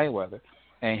Money Mayweather,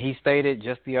 and he stated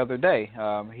just the other day.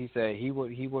 He said he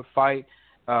would fight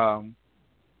a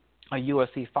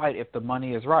UFC fight if the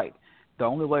money is right. The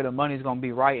only way the money is going to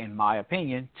be right, in my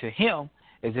opinion, to him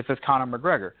is if it's Conor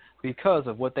McGregor, because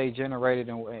of what they generated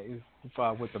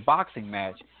with the boxing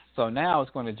match. So now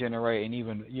it's going to generate an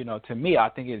even, to me, I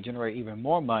think it'll generate even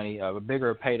more money, a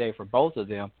bigger payday for both of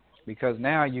them. Because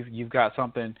now you've got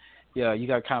something, you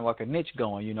got kind of like a niche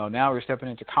going. Now we're stepping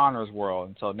into Conor's world,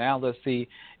 and so now let's see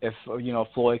if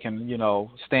Floyd can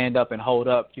stand up and hold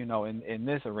up in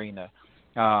this arena.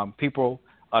 People,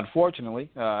 unfortunately,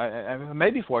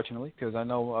 maybe fortunately, because I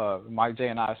know Mike J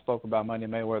and I spoke about Money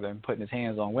Mayweather and putting his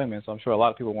hands on women, so I'm sure a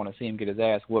lot of people want to see him get his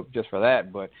ass whooped just for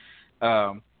that. But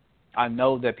I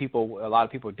know that a lot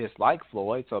of people dislike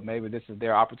Floyd, so maybe this is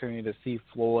their opportunity to see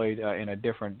Floyd in a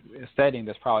different setting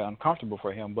that's probably uncomfortable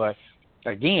for him. But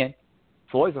again,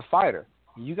 Floyd's a fighter.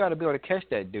 You got to be able to catch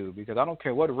that dude, because I don't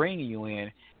care what ring you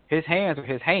in, his hands are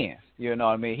his hands. You know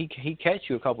what I mean? He catch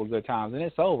you a couple of good times and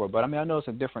it's over. But I mean, I know it's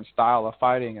a different style of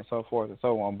fighting and so forth and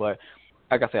so on. But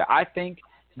like I said, I think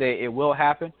that it will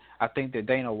happen. I think that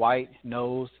Dana White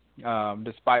knows,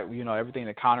 despite everything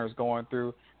that Conor is going through.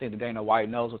 I think that Dana White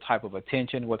knows what type of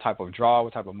attention, what type of draw,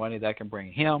 what type of money that can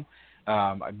bring him.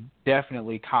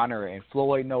 Definitely Conor and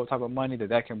Floyd know what type of money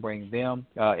that can bring them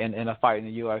in a fight in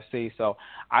the UFC. So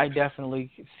I definitely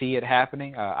see it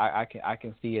happening. I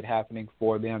can see it happening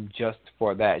for them just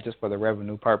for that, just for the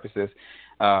revenue purposes,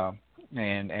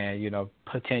 and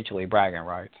potentially bragging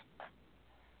rights.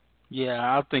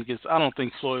 Yeah, I don't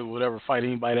think Floyd would ever fight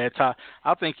anybody that top.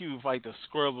 I think he would fight the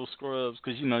scrubs,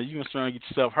 because you can try and get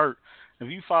yourself hurt. If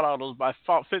you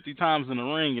fought 50 times in the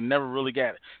ring and never really got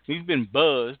it, he's been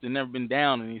buzzed and never been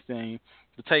down anything.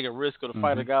 to take a risk or to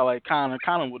fight a Mm-hmm. guy like Conor.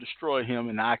 Conor will destroy him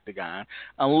in the octagon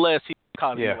unless he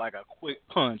caught him Yeah. with like a quick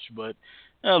punch. But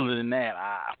other than that,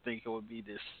 I think it would be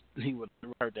this. He would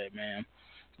hurt that man.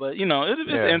 But it's Yeah. I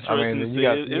interesting to mean, see.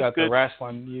 you It's got the good.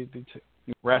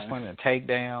 wrestling and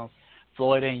takedowns.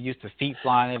 Floyd ain't used to feet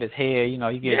flying at his head. You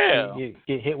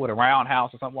get hit with a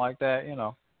roundhouse or something like that.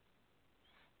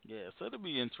 Yeah, so it'll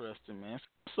be interesting, man.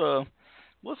 So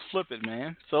let's flip it,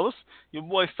 man. So your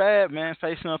boy Fab, man,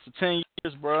 facing up to 10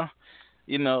 years, bro.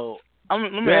 Man.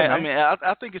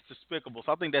 I think it's despicable.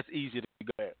 So I think that's easy to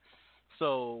go at.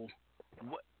 So,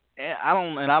 and I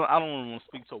don't want to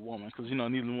speak to a woman because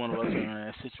neither one of us are in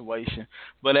that situation.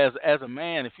 But as a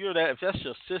man, if that's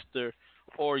your sister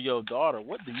or your daughter,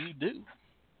 what do you do?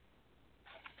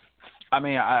 I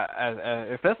mean,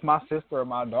 if that's my sister or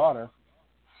my daughter,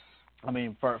 I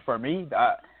mean, for me,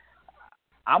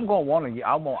 I'm gonna want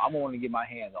to get my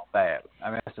hands on Fab. I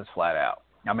mean, that's just flat out.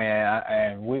 I mean,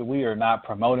 and we are not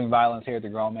promoting violence here at the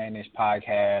Grown Man Ish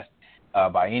podcast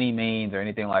by any means or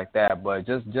anything like that. But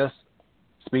just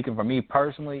speaking for me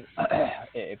personally,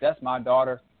 if that's my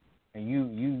daughter and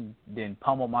you then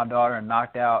pummeled my daughter and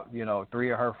knocked out 3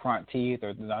 of her front teeth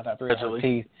or knocked out 3 of her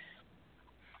teeth,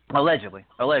 allegedly,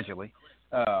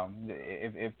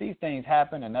 if these things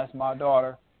happen and that's my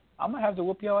daughter, I'm gonna have to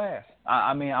whoop your ass.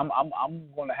 I'm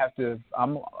gonna have to.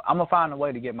 I'm gonna find a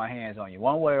way to get my hands on you,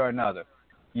 one way or another.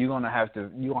 You're gonna have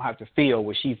to feel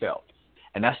what she felt,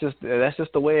 and that's just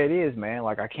the way it is, man.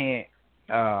 Like I can't.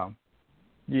 I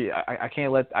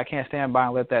can't stand by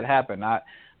and let that happen. Not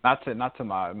to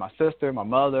my sister, my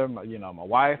mother, my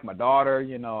wife, my daughter.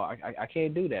 I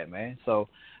can't do that, man. So.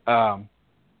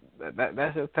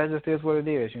 That just is what it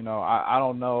is, I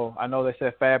don't know. I know they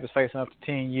said Fab is facing up to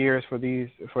 10 years for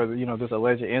this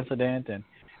alleged incident, and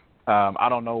I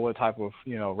don't know what type of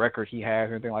record he has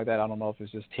or anything like that. I don't know if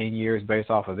it's just 10 years based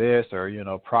off of this or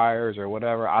priors or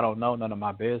whatever. I don't know, none of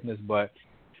my business. But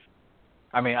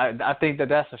I mean, I think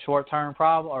that's a short-term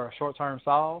problem or a short-term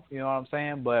solve. You know what I'm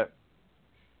saying? But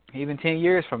even 10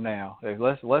 years from now,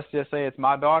 let's just say it's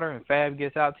my daughter and Fab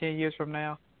gets out 10 years from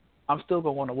now. I'm still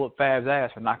gonna want to whoop Fab's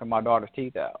ass for knocking my daughter's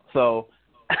teeth out. So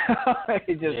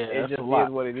it just is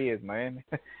what it is, man.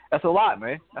 That's a lot,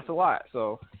 man. That's a lot.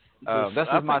 So that's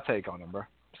just my take on it, bro.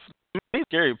 The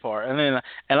scary part, and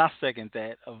I second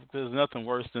that. There's nothing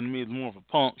worse than me. It's more of a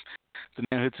punk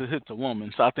than hit the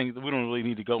woman. So I think we don't really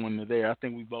need to go into there. I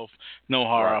think we both know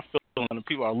how our feeling, and the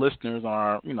people, our listeners,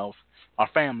 are our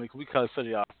family. Cause we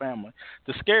consider our family.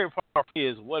 The scary part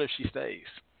is, what if she stays?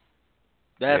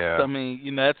 I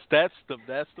mean, that's the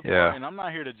part, and I'm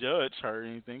not here to judge her or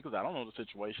anything because I don't know the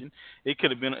situation. It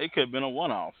could have been a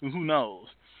one-off. Who knows?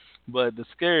 But the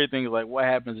scary thing is like, what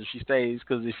happens if she stays?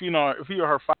 Because if you're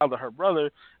her father, her brother,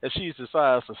 if she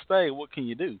decides to stay, what can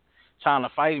you do? Trying to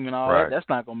fight him and all that, that's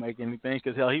not gonna make anything.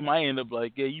 Because hell, he might end up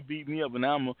like, yeah, you beat me up, and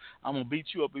now I'm gonna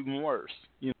beat you up even worse.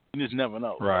 You just never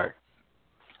know. Right.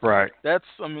 Right. That's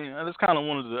kind of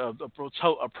one of the approach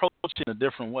in a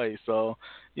different way. So,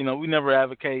 we never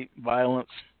advocate violence.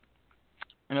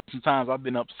 Sometimes I've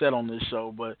been upset on this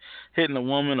show, but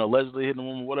allegedly hitting a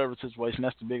woman, whatever situation,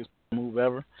 that's the biggest move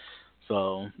ever.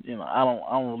 So, I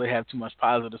don't really have too much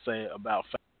positive to say about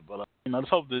fact, but I just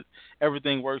hope that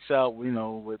everything works out, with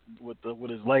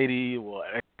his lady or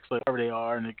whatever they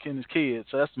are and his kids.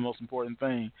 So that's the most important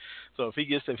thing. So if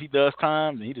he does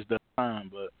time, then he just does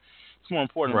time, but it's more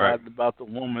important about the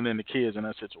woman and the kids in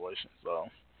that situation. So,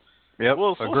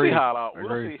 we'll see how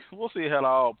it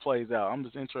all plays out. I'm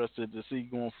just interested to see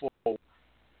going forward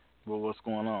with what's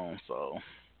going on. So,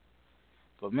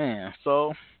 but man,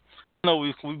 I know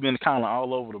we've been kind of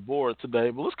all over the board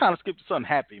today, but let's kind of skip to something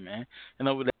happy, man. That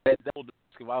whole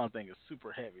domestic violence thing is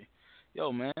super heavy.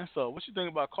 Yo, man. So, what you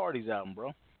think about Cardi's album,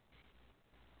 bro?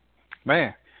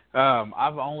 Man.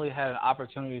 I've only had an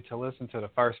opportunity to listen to the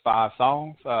first 5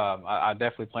 songs. I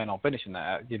definitely plan on finishing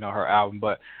that, her album.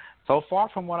 But so far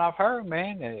from what I've heard,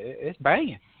 man, it's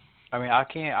banging. I mean,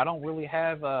 I don't really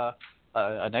have a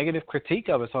negative critique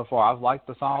of it so far. I've liked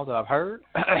the songs that I've heard.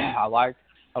 I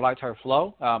liked her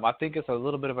flow. I think it's a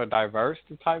little bit of a diverse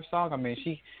type song. I mean,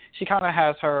 she kind of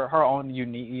has her own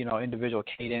unique, individual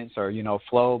cadence or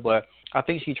flow, but I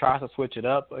think she tries to switch it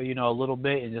up, a little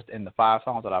bit. And just in the 5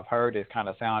 songs that I've heard, it kind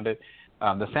of sounded.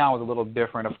 The sound was a little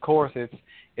different. Of course,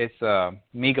 it's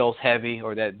Migos heavy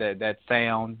or that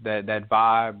sound, that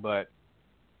vibe, but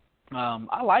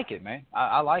I like it, man.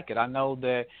 I like it. I know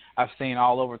that I've seen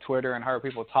all over Twitter and heard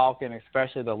people talking,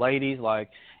 especially the ladies, like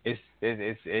it's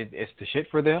the shit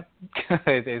for them.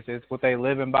 it's what they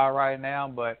living by right now.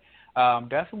 But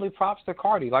definitely props to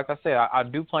Cardi. Like I said, I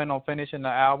do plan on finishing the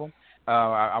album.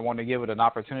 I want to give it an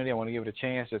opportunity. I want to give it a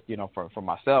chance, just for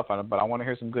myself. But I want to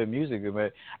hear some good music.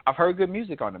 But I've heard good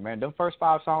music on it, man. The first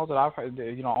 5 songs that I've heard,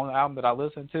 on the album that I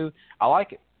listened to, I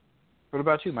like it. What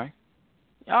about you, man?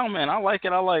 Oh man, I like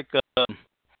it. I like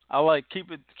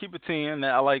keep it 10.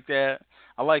 I like that.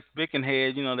 I like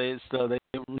Bickenhead.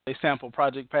 They sample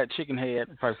Project Pat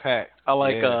Chickenhead. Project Pat. I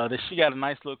like that she got a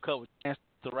nice little cut with Chance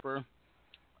the Rapper.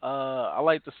 I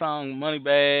like the song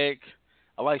Moneybag.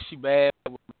 I like She Bad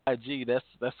with IG. That's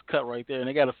the cut right there. And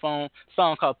they got a song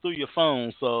called Through Your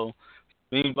Phone. So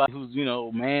anybody who's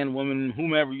man, woman,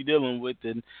 whomever you're dealing with,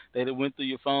 and they went through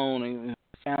your phone and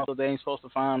found what they ain't supposed to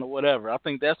find or whatever. I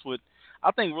think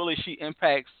really she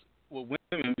impacts with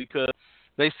women because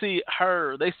they see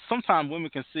her. Sometimes women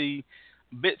can see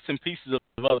bits and pieces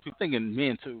of other people, thinking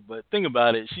men too. But think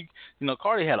about it.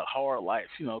 Cardi had a hard life.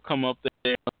 Come up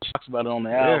there. She talks about it on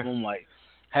the album, like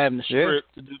having the strip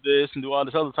to do this and do all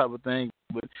this other type of thing.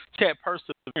 But she had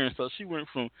perseverance. So she went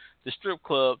from the strip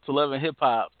club to loving hip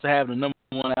hop to having the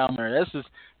 #1 album. That's just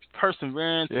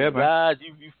perseverance. Yeah, guys,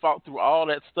 you fought through all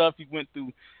that stuff. You went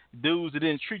through dudes that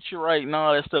didn't treat you right and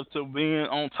all that stuff to being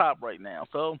on top right now.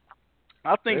 So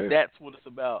I think that's what it's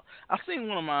about. I seen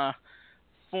one of my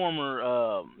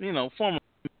former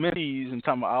mentees and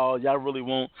talking about, y'all really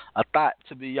want a thought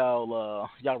to be y'all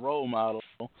role model.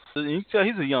 And you can tell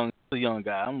he's a young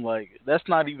guy. I'm like, that's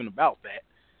not even about that.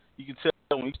 You can tell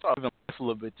when you start living life a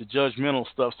little bit, the judgmental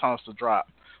stuff starts to drop.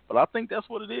 But I think that's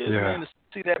what it is, man, to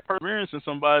see that perseverance in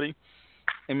somebody.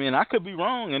 I mean, I could be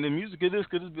wrong, and the music of this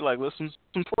could just be like, listen,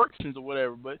 some twerks or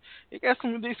whatever, but it got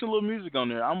some decent little music on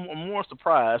there. I'm more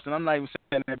surprised, and I'm not even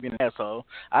saying that being an asshole.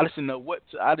 I just didn't know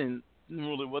I didn't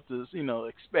really what to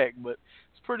expect, but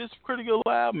it's pretty good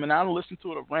album, and I listened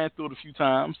to it, I ran through it a few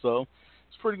times, so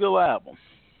it's a pretty good album.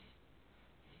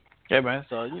 Yeah, man.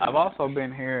 So I've also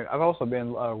been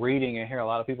reading and hearing a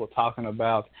lot of people talking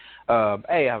about of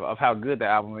how good the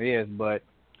album is, but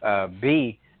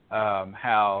B,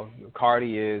 how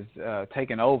Cardi is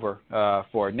taking over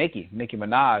for Nicki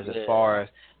Minaj as far as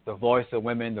the voice of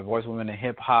women in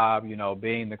hip hop,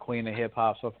 being the queen of hip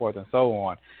hop, so forth and so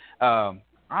on.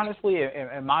 Honestly,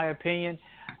 in my opinion,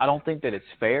 I don't think that it's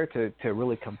fair to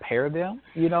really compare them.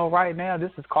 Right now,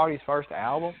 this is Cardi's first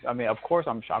album. I mean, of course,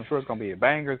 I'm sure it's going to be a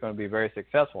banger. It's going to be very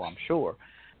successful, I'm sure.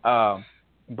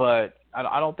 But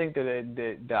I don't think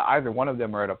that either one of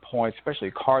them are at a point,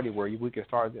 especially Cardi, where we can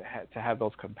start to have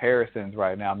those comparisons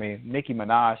right now. I mean, Nicki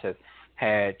Minaj has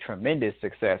had tremendous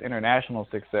success, international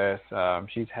success.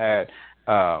 She's had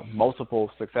multiple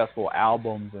successful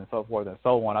albums and so forth and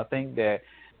so on. I think that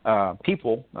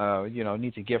people,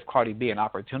 need to give Cardi B an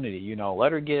opportunity.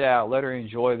 Let her get out, let her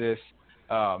enjoy this,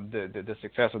 the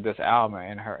success of this album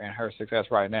and her success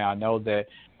right now. I know that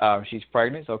she's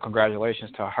pregnant, so congratulations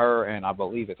to her, and I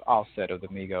believe it's Offset of the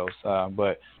Migos.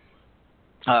 But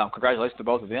congratulations to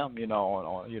both of them,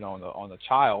 on the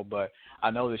child. But I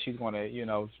know that she's going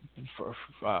to,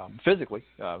 physically,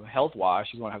 health-wise,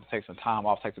 she's going to have to take some time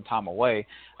off, take some time away,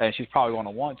 and she's probably going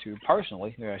to want to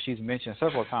personally. She's mentioned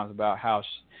several times about how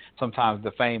sometimes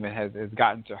the fame has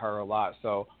gotten to her a lot.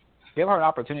 So give her an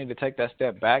opportunity to take that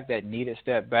step back, that needed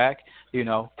step back,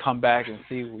 come back and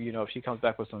see, if she comes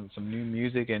back with some new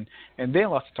music, and then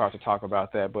let's start to talk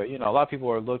about that. But, a lot of people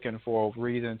are looking for a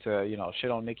reason to, shit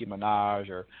on Nicki Minaj,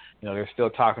 or, they're still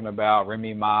talking about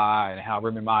Remy Ma and how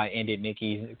Remy Ma ended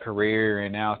Nicki's career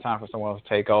and now it's time for someone else to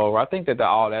take over. I think that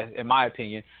all that, in my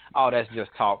opinion, all that's just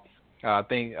talk. I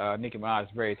think Nicki Minaj is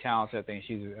very talented. I think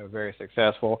she's very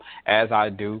successful, as I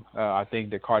do. I think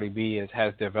that Cardi B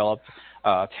has developed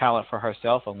talent for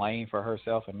herself, a lane for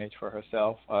herself, a niche for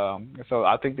herself. So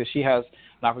I think that she has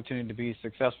an opportunity to be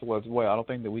successful as well. I don't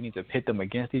think that we need to pit them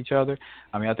against each other.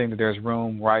 I mean, I think that there's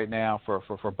room right now for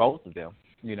both of them,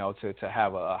 to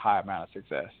have a high amount of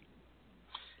success.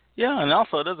 Yeah, and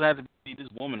also it doesn't have to be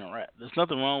just woman in rap. There's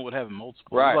nothing wrong with having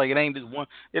multiple. Right. It's like it ain't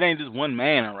just one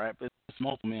man in rap. It's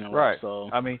multiple men in rap. Right. So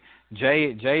I mean,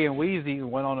 Jay and Weezy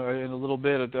went on in a little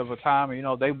bit of a time.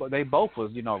 They both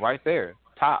was right there,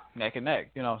 top, neck and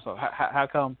neck. So how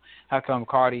come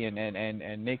Cardi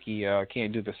and Nicki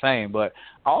can't do the same? But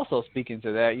also speaking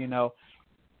to that,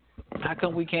 how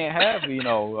come we can't have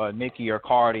Nicki or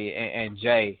Cardi and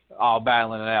Jay all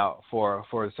battling it out for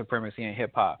supremacy in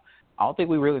hip hop? I don't think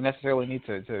we really necessarily need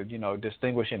to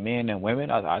distinguish in men and women.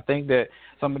 I think that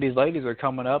some of these ladies are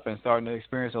coming up and starting to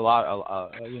experience a lot,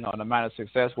 an amount of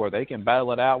success where they can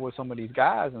battle it out with some of these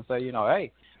guys and say,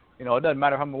 hey, it doesn't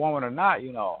matter if I'm a woman or not.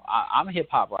 I'm hip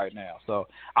hop right now, so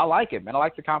I like it, man. I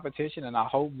like the competition, and I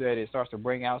hope that it starts to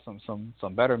bring out some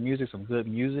better music, some good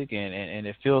music, and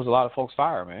it fills a lot of folks'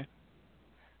 fire, man.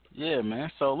 Yeah, man.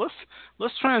 So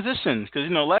let's transition because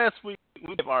last week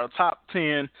we gave our top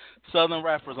 10 Southern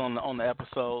rappers on the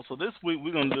episode. So this week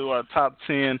we're gonna do our top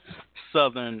 10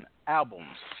 Southern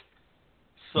albums.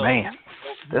 So Man,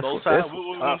 this both was sides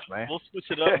tough, man. we'll switch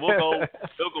it up.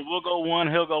 We'll go one.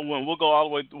 He'll go one. We'll go all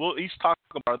the way. We'll each talk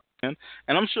about 10,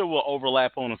 and I'm sure we'll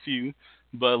overlap on a few.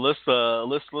 But let's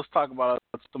talk about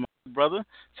some brother.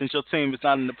 Since your team is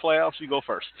not in the playoffs, you go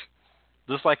first.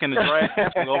 Just like in the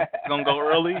draft, we're gonna go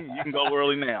early. You can go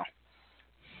early now.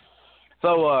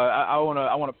 So I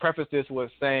wanna preface this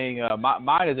with saying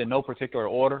mine is in no particular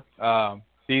order.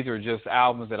 These are just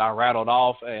albums that I rattled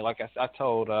off. And like I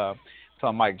told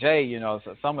Mike J,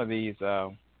 so some of these I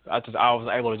was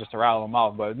able to just rattle them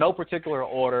off, but no particular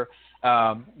order.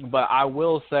 But I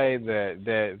will say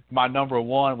that my number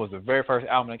one was the very first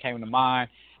album that came to mind,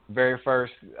 very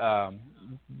first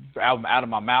album out of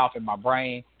my mouth and my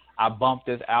brain. I bumped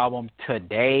this album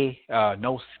today,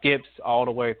 no skips all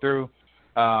the way through,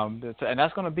 and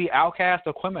that's going to be Outkast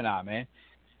Aquemini, man.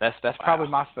 That's probably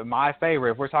my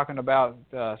favorite. If we're talking about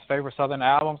favorite Southern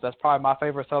albums, that's probably my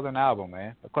favorite Southern album,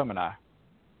 man. Aquemini.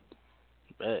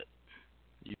 Bet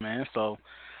you, man. So,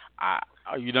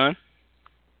 are you done?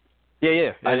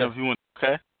 Yeah. I know if you want.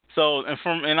 Okay. So,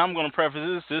 and I'm going to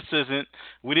preface this. This isn't.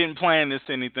 We didn't plan this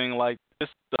anything like this.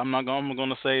 I'm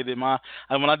gonna say that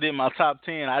when I did my top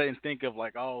 10, I didn't think of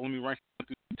like, oh, let me rank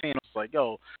through 10. I was like,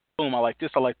 yo, boom, I like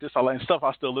this, and stuff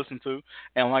I still listen to.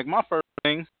 And like my first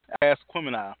thing, I asked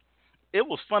Aquemini. It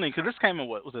was funny because this came in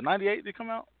what was it 98? Did it come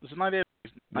out? Was it 98?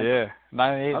 Yeah,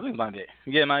 98. I think 98.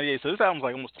 Yeah, 98. So this album's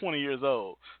like almost 20 years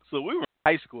old. So we were in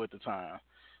high school at the time.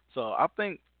 So I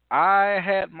think I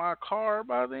had my car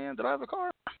by then. Did I have a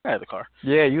car? I had the car.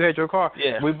 Yeah, you had your car.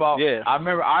 Yeah. We bought. Yeah.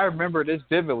 I remember this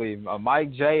vividly.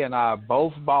 Mike J and I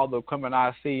both bought the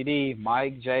Aquemini CD.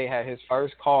 Mike J had his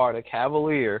first car, the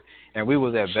Cavalier, and we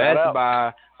was at Best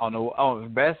Buy on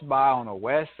the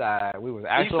west side. We was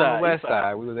actually on the west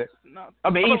side. We was at. No,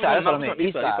 east side. That's what I meant.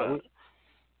 East side. side.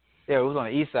 Yeah, it was on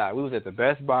the east side. We was at the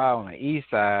Best Buy on the east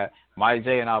side. Mike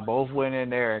J and I both went in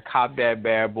there and copped that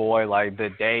bad boy like the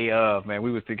day of, man.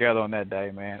 We was together on that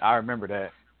day, man. I remember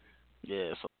that.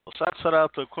 Yeah, so shout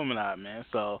out to Aquemini, man.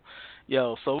 So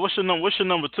what's your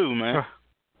number two, man?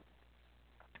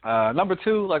 Number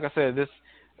two, like I said, this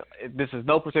is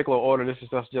no particular order. This is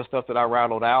just stuff that I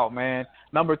rattled out, man.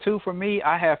 Number two for me,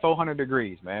 I had 400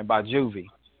 Degrees, man, by Juvie.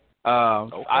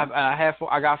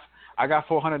 Okay. I got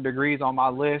 400 Degrees on my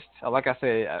list. Like I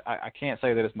said, I can't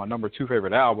say that it's my number two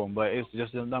favorite album, but it's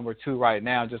just the number two right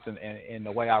now, just in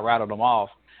the way I rattled them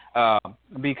off.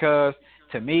 Because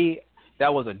to me,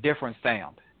 that was a different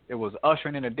sound. It was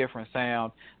ushering in a different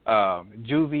sound.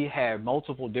 Juvie had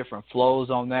multiple different flows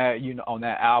on that, on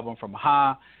that album, from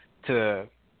High to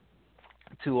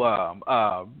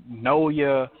Know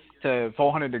Ya to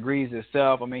 400 Degrees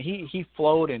itself. I mean, he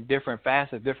flowed in different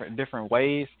facets, different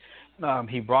ways.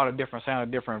 He brought a different sound,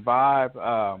 a different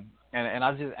vibe, and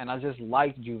I just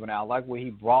liked Juvenile. I like what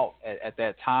he brought at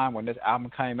that time when this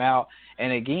album came out.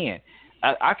 And again,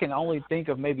 I can only think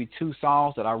of maybe two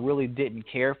songs that I really didn't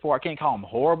care for. I can't call them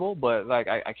horrible, but like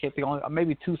I can't think of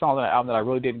maybe two songs on the album that I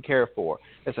really didn't care for.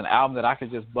 It's an album that I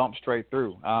could just bump straight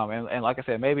through. And like I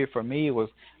said, maybe for me it was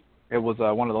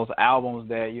one of those albums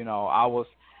that I was,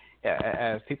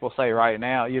 as people say right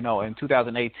now, in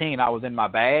 2018 I was in my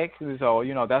bag. So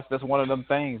that's one of them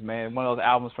things, man. One of those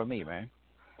albums for me, man.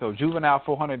 So Juvenile,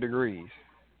 400 Degrees.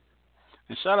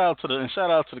 And shout out to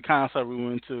the concert we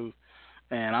went to.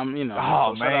 And I'm, man. Shout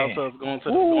out to us going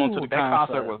to the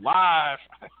concert was live.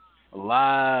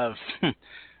 Live.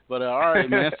 But all right,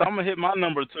 man. So I'm gonna hit my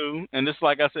number two, and this,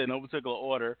 like I said, no particular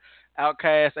order.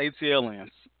 Outkast,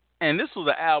 ATLiens. And this was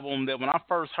an album that when I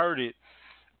first heard it,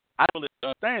 I didn't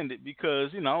really understand it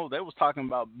because they was talking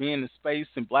about being in space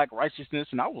and black righteousness,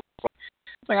 and I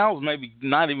think I was maybe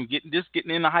not even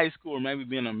getting into high school or maybe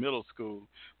being in middle school.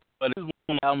 But it's one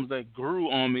of the albums that grew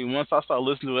on me once I started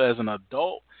listening to it as an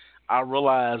adult. I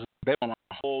realized they're on a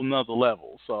whole nother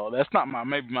level. So that's not my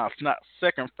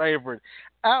second favorite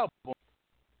album,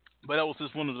 but that was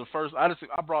just one of the first.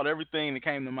 I brought everything that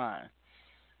came to mind.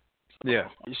 Yeah.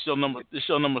 It's your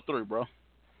number three, bro.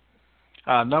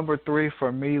 Number three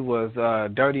for me was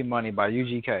Dirty Money by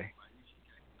UGK.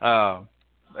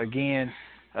 Again,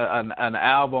 an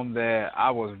album that I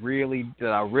really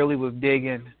was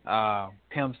digging.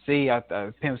 Pimp C,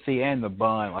 Pimp C and the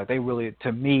Bun, like they really,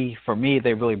 for me,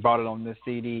 they really brought it on this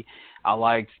CD.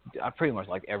 I pretty much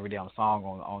like every damn song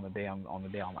on the damn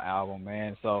album,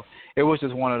 man. So it was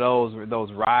just one of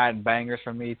those ride bangers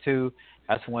for me too.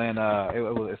 That's when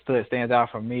it stands out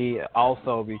for me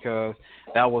also because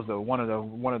that was one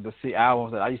of the C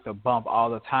albums that I used to bump all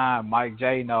the time. Mike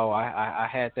J I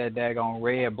had that daggone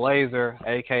red Blazer,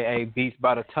 aka Beats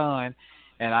by the Ton,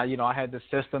 and I had the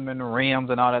system and the rims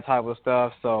and all that type of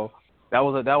stuff. So that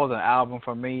was an album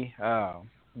for me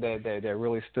that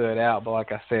really stood out. But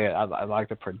like I said, I like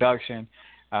the production.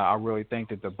 I really think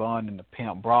that the Bun and the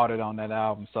Pimp brought it on that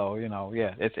album. So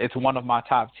it's one of my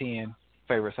top 10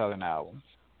 favorite Southern albums.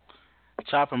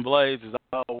 Chopping Blades is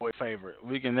always favorite.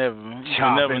 We can never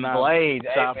Chopping Blades.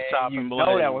 Chopping Blades.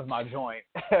 Know that was my joint.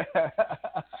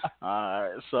 All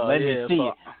right, so let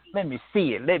me see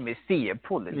it. Let me see it.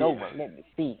 Pull it over. Let me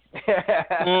see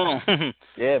it.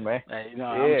 Yeah, man. Hey,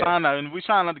 we're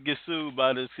trying not to get sued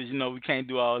by this because we can't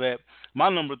do all that. My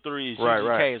number 3 is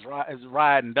UGK. Is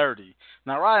Riding Dirty.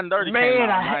 Now, Riding Dirty came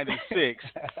out in '96.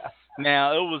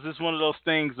 Now, it was just one of those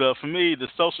things, for me, the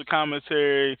social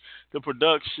commentary, the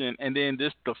production, and then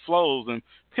the flows. And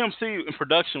Pimp C,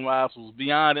 production-wise, was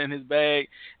beyond in his bag.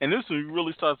 And this one, you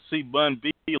really start to see Bun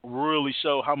B really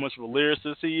show how much of a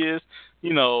lyricist he is.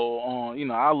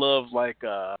 I love,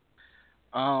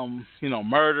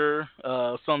 Murder.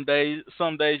 Some days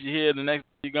you hear, the next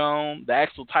you gone. The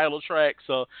actual title track.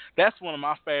 So that's one of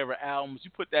my favorite albums.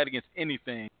 You put that against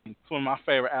anything. It's one of my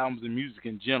favorite albums in music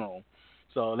in general.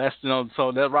 So that's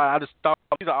that's right. I just thought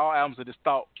these are all albums I just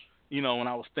thought, when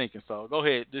I was thinking. So go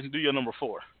ahead, just do your number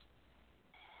 4.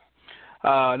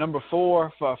 Number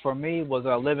 4 for me was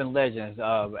Living Legends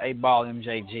of 8 Ball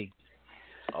MJG.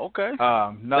 Okay.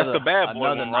 That's the Bad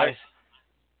Boy one, right?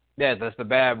 Yeah, that's the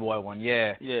Bad Boy one.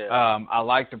 Yeah. Yeah. I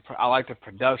like the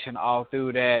production all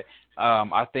through that.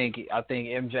 I think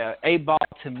 8 Ball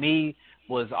to me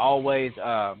was always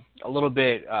a little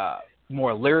bit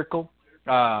more lyrical.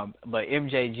 But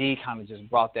MJG kind of just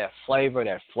brought that flavor,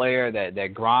 that flair,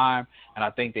 that grime, and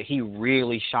I think that he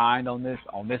really shined on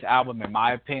this album. In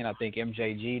my opinion, I think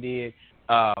MJG did.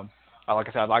 Like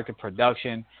I said, I like the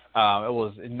production. It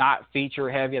was not feature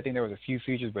heavy. I think there was a few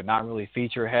features, but not really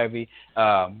feature heavy.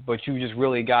 But you just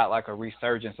really got like a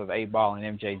resurgence of 8 Ball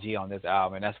and MJG on this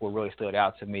album, and that's what really stood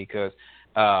out to me because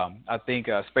I think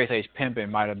Space Age Pimpin'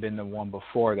 might have been the one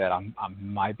before that. I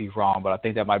might be wrong, but I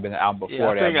think that might have been the album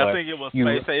before that. I think it was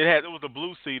Space Age. It was a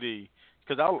blue CD.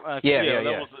 That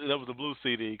was the blue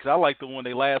CD. Because I like the one,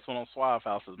 they last one on Suave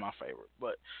House is my favorite.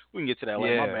 But we can get to that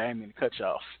later. My bad, I didn't mean to cut you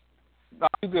off. No,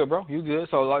 you good, bro. You good.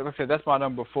 So like I said, that's my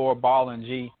number 4, Ball and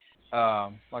G.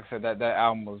 Like I said, that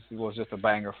album was just a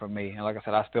banger for me. And like I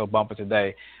said, I still bump it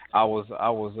today. I was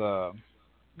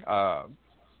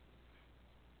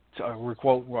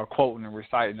quoting and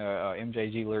reciting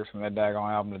MJG lyrics from that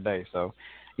daggone album today. So,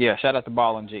 yeah, shout out to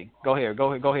Ball and G. Go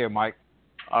ahead, Mike.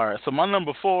 All right, so my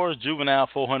number 4 is Juvenile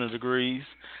 400 Degrees.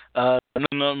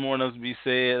 Nothing more needs to be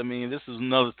said. I mean, this is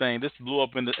another thing. This blew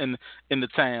up in the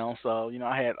town. So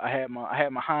I had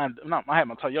my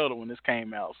Toyota when this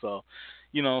came out. So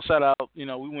shout out. We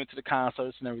went to the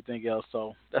concerts and everything else.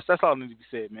 So that's all that needs to be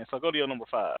said, man. So go to your number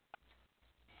 5.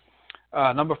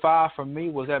 Number 5 for me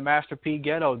was that Master P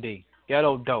Ghetto D,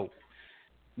 Ghetto Dope.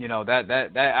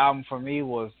 That album for me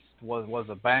was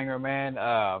a banger, man.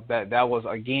 That was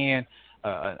again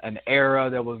an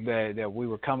era that we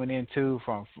were coming into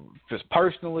from just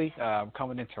personally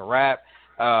coming into rap,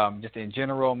 just in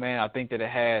general, man. I think that it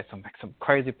had some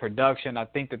crazy production. I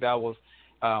think that was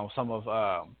some of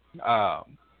I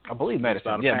believe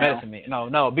Medicine. Medicine Man.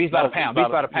 No, Beats by the Pound. Beats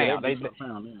by the Pound.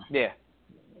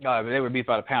 They were Beats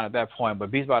by the Pound at that point, but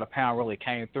Beats by the Pound really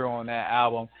came through on that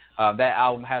album. That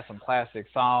album has some classic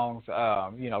songs.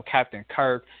 Captain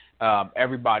Kirk.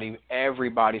 Everybody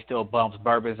still bumps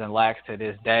Bourbons and Lax to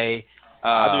this day.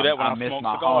 I do that when I miss smoke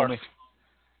my cigars. Homies.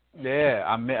 Yeah,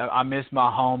 I miss my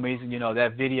homies.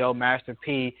 That video, Master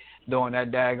P doing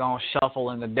that daggone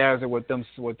shuffle in the desert with them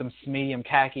medium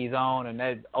khakis on and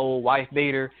that old wife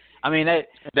beater. I mean that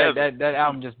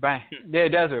album just banged. Yeah,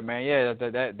 Desert, man. Yeah,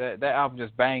 that album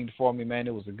just banged for me, man.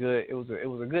 It was a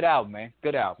good album, man.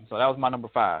 Good album. So that was my number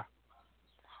 5.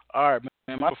 All right, man.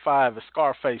 My number 5 is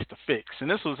Scarface The Fix, and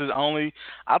this was his only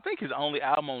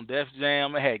album on Def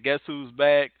Jam. It had Guess Who's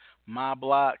Back, My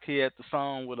Block. He had the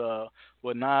song with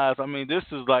Nas. I mean, this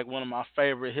is like one of my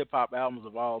favorite hip hop albums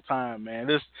of all time, man.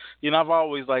 This, I've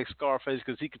always liked Scarface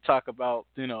because he could talk about,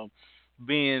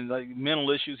 being like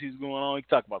mental issues he's going on. He could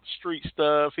talk about the street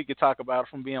stuff. He could talk about it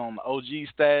from being on the OG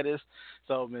status.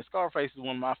 So, man, Scarface is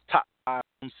one of my top 5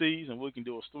 MCs, and we can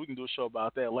do a show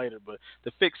about that later. But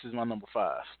The Fix is my number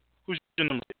 5. Who's your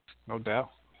number 6? No doubt.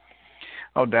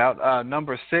 No doubt.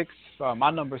 Number 6,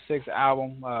 my number 6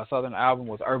 album, Southern album,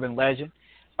 was Urban Legend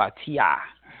by T.I.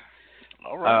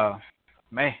 All right.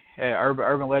 Man, yeah,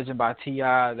 Urban Legend by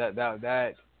T.I.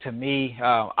 That to me,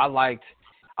 I liked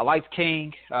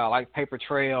King, I liked Paper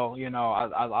Trail. You know,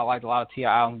 I liked a lot of T.I.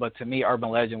 albums, but to me, Urban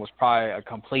Legend was probably a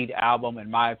complete album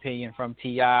in my opinion from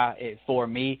T.I. For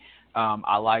me,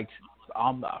 I liked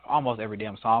almost every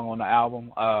damn song on the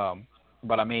album.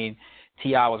 But I mean,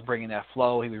 T.I. was bringing that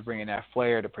flow, he was bringing that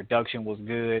flair. The production was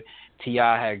good.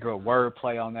 T.I. had good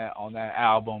wordplay on that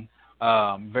album.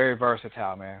 Very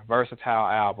versatile, man. Versatile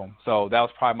album. So that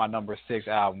was probably my number 6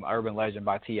 album, Urban Legend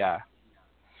by T.I.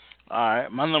 All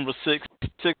right, my number 6,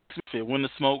 When the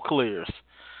Smoke Clears.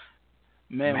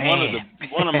 Man.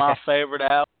 One of my favorite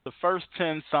albums. The first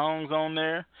 10 songs on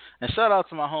there. And shout out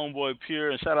to my homeboy Pure,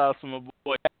 and shout out to my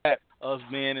boy Pat, us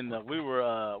being in we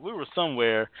were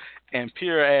somewhere, and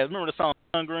Pure asked, remember the song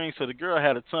Tongue Ring? So the girl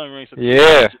had a tongue ring. So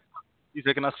yeah. He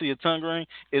said, "Can I see a tongue ring?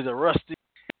 Is it rusty?"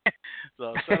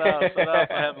 So shout out for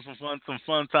having some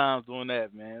fun times doing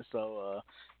that, man. So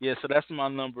yeah, so that's my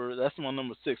number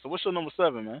 6. So what's your number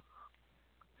 7, man?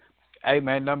 Hey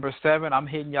man, number 7, I'm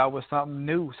hitting y'all with something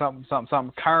new,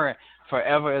 something current.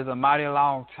 Forever Is a Mighty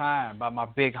Long Time by my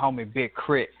big homie Big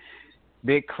Crit.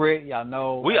 Big Crit, y'all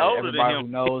know. We older everybody than him.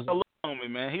 Who knows. He's a little homie,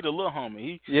 man. He the little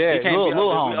homie. He little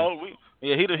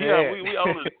homie. We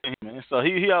older than him, man. So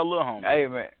he our little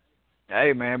homie.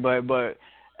 Hey man, but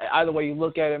either way you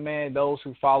look at it, man, those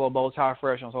who follow Bowtie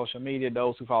Fresh on social media,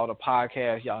 those who follow the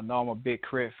podcast, y'all know I'm a Big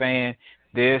Crit fan.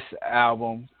 This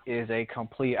album is a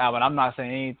complete album. I'm not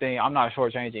saying anything. I'm not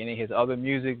shortchanging any of his other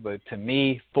music, but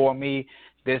for me,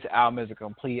 this album is a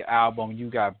complete album. You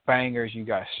got bangers, you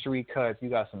got street cuts, you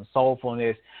got some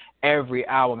soulfulness. Every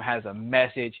album has a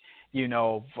message, you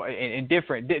know, in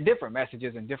different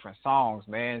messages and different songs,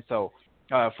 man. So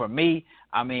for me,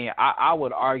 I mean, I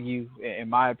would argue, in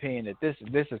my opinion, that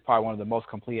this is probably one of the most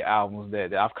complete albums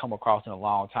that I've come across in a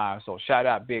long time. So shout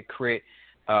out Big Crit.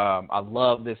 I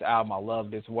love this album. I love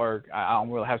this work. I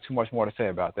don't really have too much more to say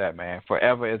about that, man.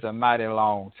 Forever Is a Mighty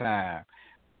Long Time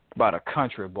by the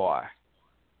Country Boy.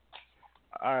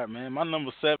 All right, man. My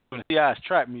number 7 is T.I.'s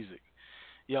trap music.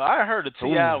 Yo, I heard the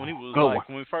T.I. when he was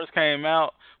when we first came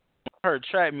out. I heard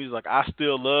trap music like "I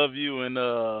Still Love You" and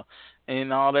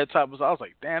all that type of stuff. I was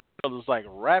like, damn, he was like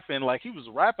rapping, like he was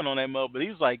rapping on that mode, but he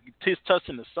was like just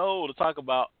touching the soul to talk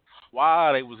about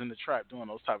why they was in the trap doing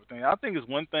those type of things. I think it's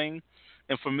one thing,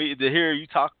 and for me to hear you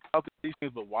talk about these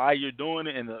things, but why you're doing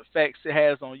it and the effects it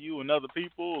has on you and other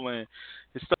people and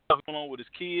his stuff going on with his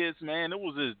kids, man, it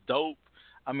was just dope.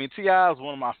 I mean, T.I. is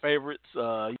one of my favorites.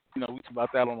 We talked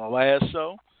about that on the last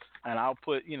show, and I'll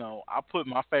put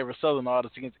my favorite Southern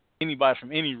artists against anybody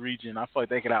from any region. I feel like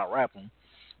they could out-rap them,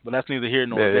 but that's neither here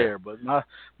nor there. But my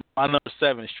number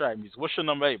 7 is trap music. What's your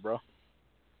number 8, bro?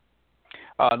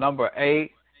 Number 8,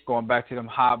 going back to them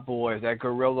Hot Boys, that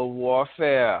Guerrilla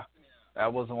Warfare.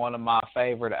 That was one of my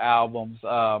favorite albums,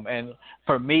 and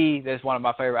for me, that's one of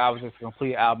my favorite albums. It's a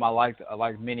complete album. I liked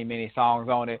many songs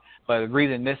on it, but the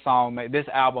reason this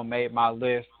album made my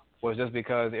list was just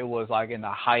because it was like in the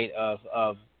height of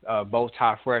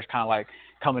Bowtie Fresh, kind of like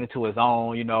coming into his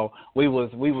own. You know, we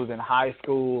was in high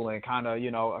school and kind of,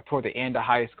 you know, toward the end of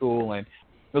high school, and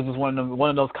this was one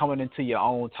of those coming into your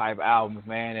own type albums,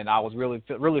 man. And I was really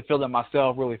feeling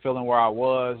myself, really feeling where I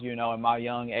was, you know, in my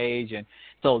young age. And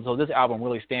so this album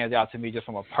really stands out to me just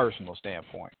from a personal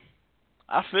standpoint.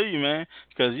 I feel you, man,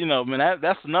 because, you know, man,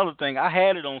 that's another thing. I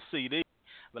had it on CD,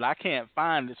 but I can't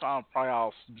find it, so I'm probably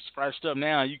all scratched up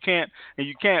now. You can't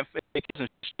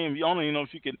stream. You only know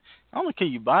if you can. I don't know. Can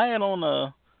you buy it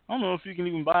on I don't know if you can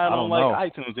even buy it on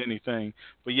like iTunes or anything.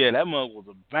 But yeah, that mug was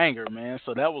a banger, man.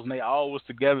 So that was when they all was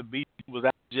together. B was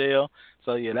out of jail.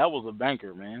 So yeah, that was a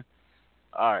banger, man.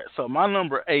 All right, so my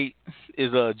number 8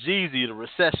 is Jeezy, The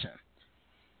Recession.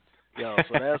 Yo,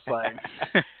 so that's like,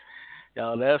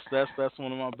 yo, that's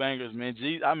one of my bangers, man.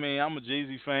 I'm a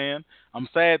Jeezy fan. I'm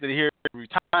sad that he here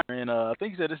retiring. I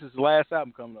think he said this is his last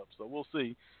album coming up, so we'll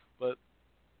see. But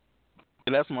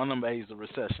yeah, that's my number 8 is The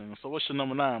Recession. So what's your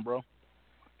number 9, bro?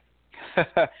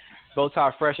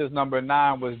 Bowtie Fresh's number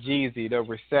 9 was Jeezy, The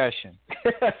Recession.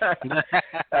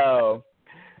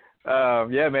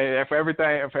 Yeah, man. For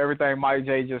everything Mike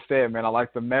J just said, man, I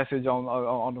like the message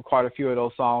on quite a few of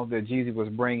those songs that Jeezy was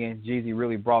bringing. Jeezy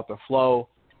really brought the flow,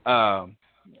 and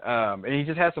he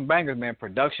just had some bangers, man.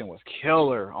 Production was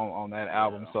killer on that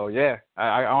album. So yeah,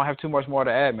 I don't have too much more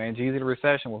to add, man. Jeezy, The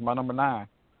Recession was my number 9.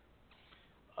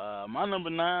 My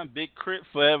number 9, Big Crit,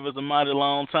 Forever Is a Mighty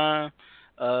Long Time.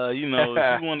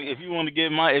 If you want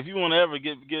to ever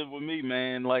get with me,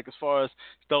 man, like as far as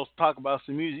those talk about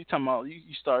some music, you talking about you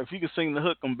start if you can sing the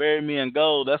hook on "Bury Me in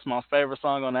Gold," that's my favorite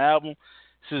song on the album.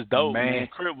 This is dope, man.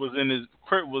 Crip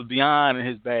was beyond in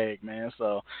his bag, man.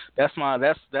 So that's one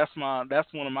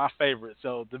of my favorites.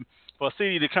 So for a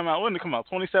CD to come out, when did it come out?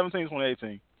 2017,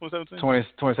 2018, 2017.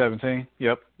 2017.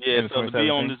 Yep. Yeah. So to be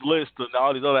on this list,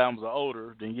 all these other albums are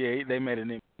older. Then they made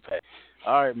an impact.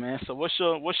 All right, man. So what's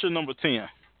your number 10?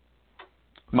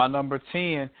 My number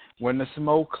 10, When the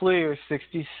Smoke Clears,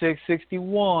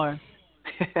 66-61.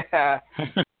 Yeah,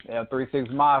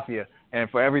 3-6 Mafia. And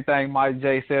for everything Mike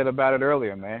J said about it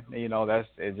earlier, man,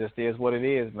 it just is what it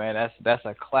is, man. That's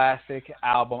a classic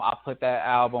album. I put that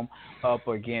album up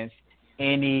against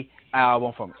any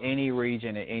album from any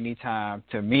region at any time.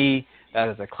 To me, that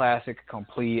is a classic,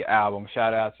 complete album.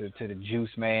 Shout out to the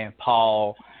Juice Man,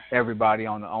 Paul, everybody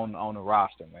on the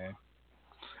roster, man.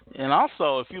 And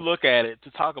also, if you look at it,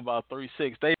 to talk about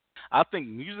 3-6, I think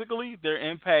musically their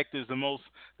impact is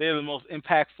they're the most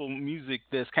impactful music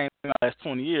that's came out in the last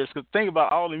 20 years. Because think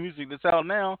about all the music that's out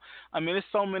now. I mean, there's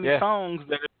so many songs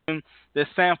that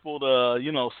sampled,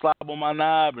 Slob on My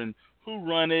Knob and Who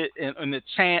Run It and the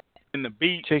chant and the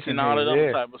beats and all that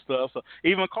other type of stuff. So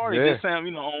even Cardi did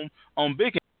sample, on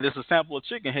Big Head, there's a sample of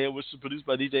Chicken Head, which is produced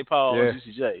by DJ Paul and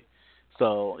Juicy J.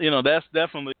 So, that's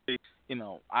definitely, I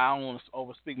don't want to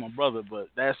overspeak my brother, but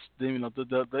that's, the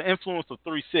influence of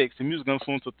 3-6, the music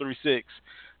influence of 3-6,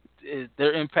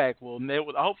 their impact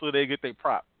hopefully they get their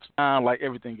props, like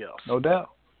everything else. No doubt.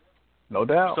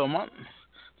 So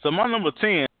my number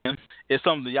 10 is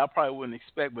something that y'all probably wouldn't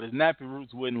expect, but it's Nappy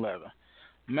Roots Wood and Leather.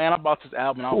 Man, I bought this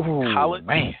album when I was in college.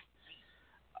 Man.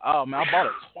 Oh, man, I bought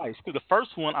it twice. Because the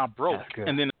first one I broke,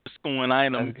 and then the second one I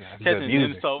ended up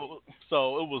catching.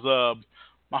 So it was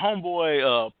my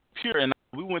homeboy Pure, and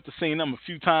we went to see them a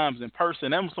few times in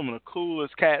person. Them were some of the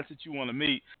coolest cats that you want to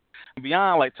meet. And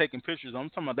beyond like taking pictures, I'm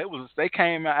talking about they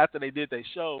came out after they did their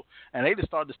show, and they just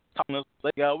started talking to us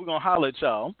like, "Yo, we're gonna holler at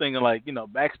y'all." I'm thinking like,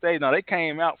 backstage. Now they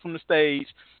came out from the stage,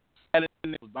 and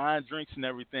they was buying drinks and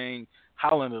everything,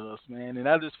 hollering at us, man. And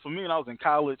that just, for me, when I was in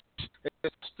college,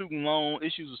 student loan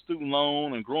issues with student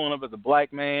loan and growing up as a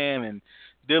black man and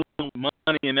dealing with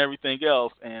money and everything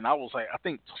else. And I was like, I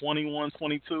think 21,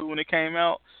 22 when it came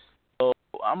out. So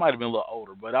I might have been a little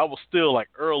older, but I was still like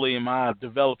early in my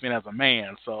development as a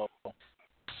man. So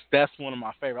that's one of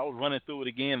my favorites. I was running through it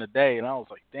again today, and I was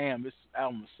like, damn, this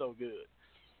album is so good.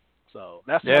 So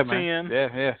that's my 10.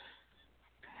 Yeah.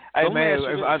 Hey man,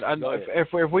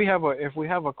 if we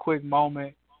have a quick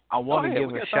moment, I want to give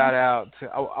a shout out to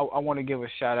I want to give a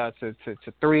shout out to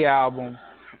 3 albums,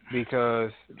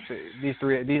 because these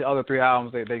other 3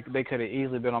 albums they could have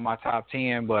easily been on my top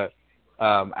 10, but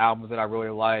albums that I really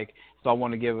like. So I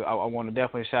want to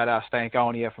definitely shout out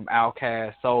Stankonia from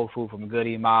Outkast, Soul Food from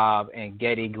Goody Mob, and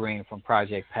Getty Green from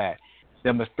Project Pat.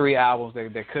 Them are 3 albums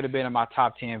that could have been in my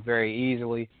top 10 very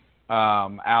easily.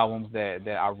 Albums that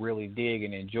I really dig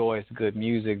and enjoy. It's good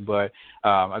music, but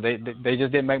they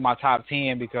just didn't make my top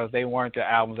 10 because they weren't the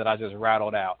albums that I just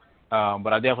rattled out.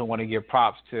 But I definitely want to give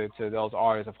props to those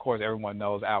artists. Of course, everyone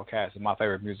knows Outkast is my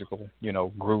favorite musical,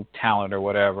 group, talent, or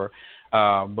whatever.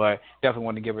 But definitely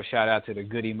want to give a shout out to the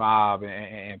Goody Mob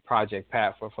and Project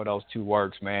Pat for those 2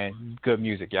 works, man. Good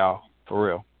music, y'all, for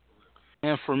real.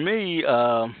 And for me,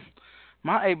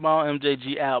 my 8-Ball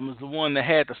MJG album is the one that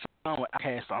had the song with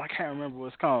Outkast on. I can't remember what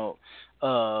it's called.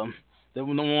 The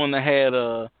one that had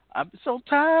I've been so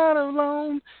tired of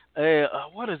alone.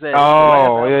 What is that?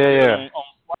 Oh, yeah. On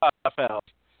Spotify.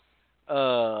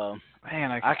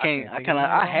 Man,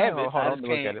 I have it. Hold on,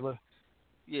 look at it.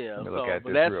 Yeah, let me look at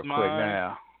this that's real mine. Quick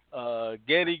now.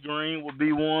 Getty Green would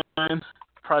be one.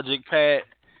 Project Pat,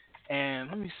 and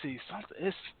let me see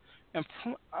something.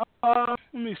 Let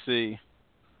me see.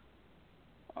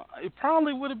 It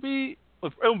probably would be.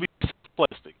 It would be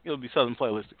playlistic. It would be Southern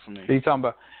Playlistic for me. Are you talking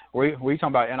about? Were you talking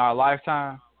about In Our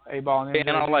Lifetime? 8-Ball and In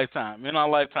Our Lifetime. In Our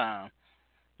Lifetime.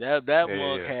 That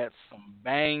mug had some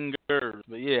bangers,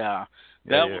 but that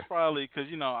was probably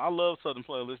because I love Southern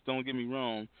Playlist. Don't get me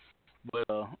wrong, but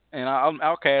and I'm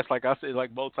Outkast, like I said,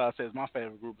 like Bowtie says, my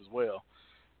favorite group as well.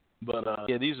 But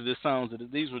these are the songs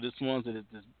these were just ones that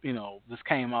just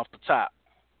came off the top.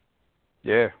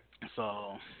 Yeah.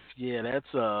 So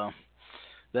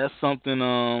that's something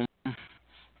that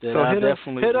so I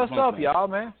definitely hit us up, y'all,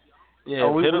 man. Yeah,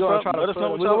 we're gonna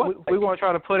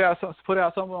try to put out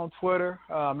something on Twitter.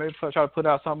 Maybe try to put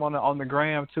out something on the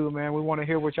gram too, man. We want to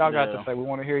hear what y'all got to say. We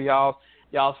want to hear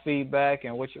y'all's feedback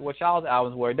and what y'all's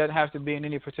albums were. It doesn't have to be in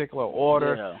any particular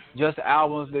order. Just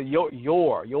albums that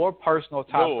your personal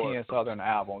top 10 Southern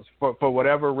albums for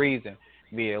whatever reason.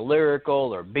 be it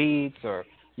lyrical or beats or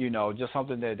just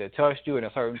something that touched you in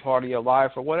a certain part of your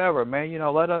life or whatever, man.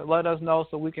 Let us know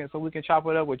so we can chop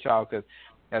it up with y'all. Because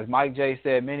as Mike J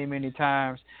said many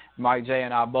times, Mike J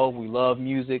and I both, we love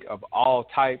music of all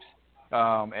types,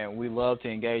 and we love to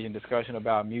engage in discussion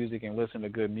about music and listen to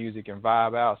good music and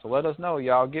vibe out. So let us know,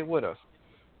 y'all. Get with us.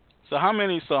 So how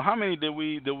many did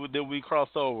we cross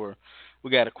over?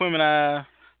 We got Aquemini,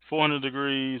 400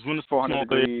 Degrees, When the 400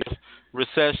 Degrees,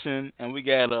 Recession, and we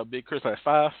got Big Chris like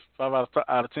 5 out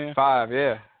of 10. 5,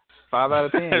 yeah, 5 out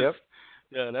of 10. Yep.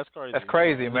 Yeah, that's crazy. That's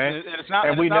crazy, man. It's not,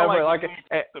 and we not never like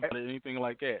anything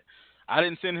like that. I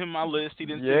didn't send him my list. He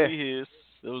didn't send me his.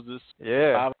 It was just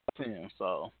 5 out of 10.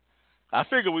 So I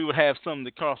figured we would have something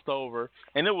that crossed over,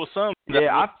 and it was something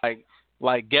that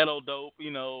like Ghetto Dope,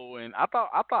 And I thought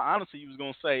honestly you was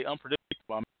gonna say Unpredictable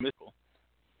by Mystical.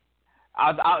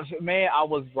 I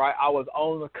was right. I was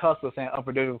on the cusp of saying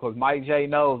Unpredictable because Mike J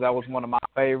knows that was one of my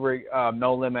favorite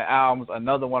No Limit albums.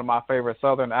 Another one of my favorite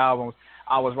Southern albums.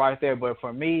 I was right there, but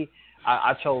for me,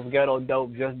 I chose Ghetto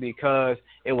Dope just because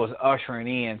it was ushering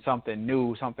in something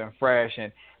new, something fresh,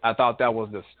 and I thought that was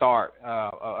the start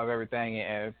of everything.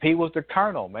 And Pete was the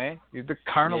colonel, man. He's the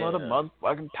colonel of the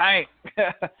motherfucking tank.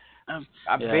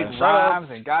 Got big rhymes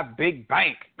and got big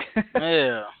bank.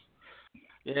 Yeah.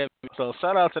 So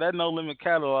shout out to that No Limit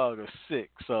catalog is sick.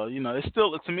 So it's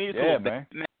still, to me, man.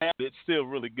 It's still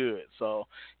really good. So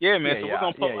man. So we're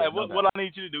gonna post. What I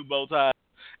need you to do, Bowtie,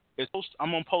 is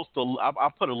I'm gonna post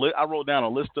I wrote down a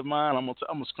list of mine. I'm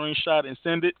gonna screenshot and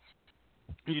send it.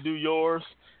 You do yours,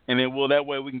 and then that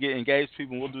way we can get engaged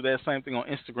people. And we'll do that same thing on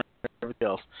Instagram and everything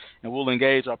else, and we'll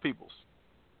engage our peoples.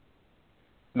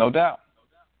 No doubt.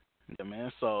 Yeah,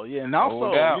 man. So and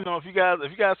also, if you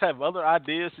guys have other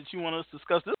ideas that you want us to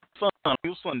discuss, this was fun. It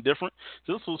was something different.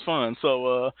 This was fun.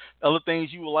 So other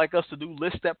things you would like us to do,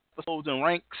 list episodes and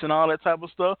ranks and all that type of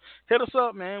stuff, hit us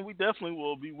up, man. We definitely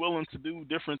will be willing to do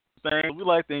different things. We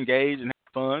like to engage and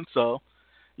have fun. So,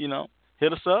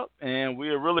 hit us up, and we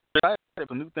are really excited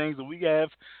for new things that we have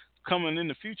coming in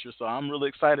the future. So I'm really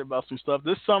excited about some stuff.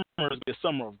 This summer is a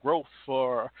summer of growth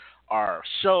for our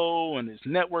show and this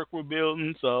network we're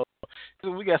building. So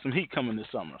we got some heat coming this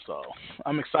summer. So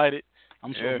I'm excited.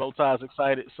 I'm sure Bowtie's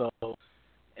excited. So,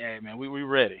 hey, man, we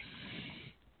ready.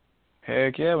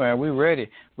 Heck yeah, man, we ready.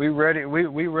 We ready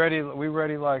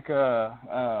like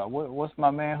what's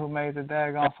my man who made the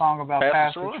daggone song about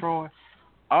Pastor Troy?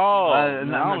 Oh,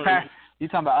 you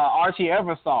talking about Archie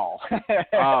Eversole?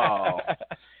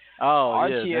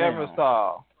 Archie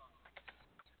Eversole.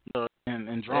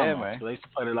 And drama. Man. They used to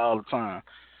play it all the time.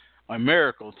 A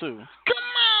Miracle too. Come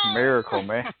on, Miracle,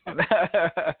 man. Come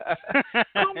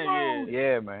on.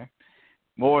 Yeah, man.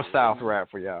 More South rap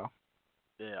for y'all.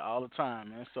 Yeah, all the time,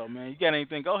 man. So, man, you got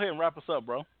anything? Go ahead and wrap us up,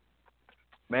 bro.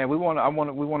 Man, we want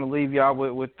to leave y'all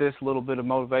with this little bit of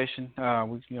motivation.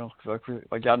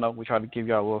 Like y'all know, we try to give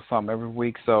y'all a little something every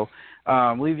week. So,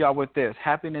 leave y'all with this: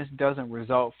 happiness doesn't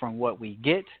result from what we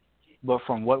get, but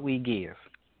from what we give.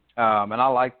 And I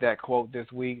like that quote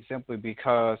this week simply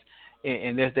because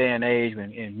in this day and age,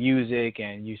 in music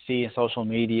and you see in social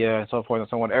media and so forth and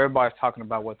so on, everybody's talking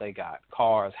about what they got: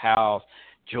 cars, house,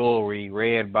 jewelry,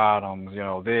 red bottoms,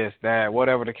 this, that,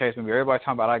 whatever the case may be. Everybody's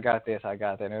talking about, I got this, I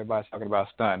got that, and everybody's talking about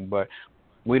stunting. But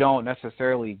we don't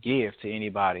necessarily give to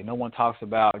anybody. No one talks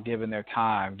about giving their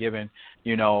time, giving,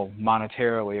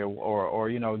 monetarily or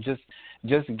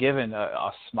just giving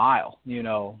a smile.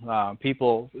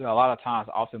 People a lot of times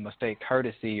often mistake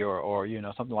courtesy or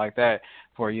something like that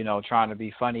for, trying to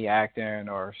be funny acting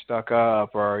or stuck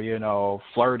up or,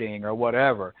 flirting or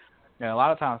whatever. And a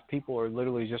lot of times people are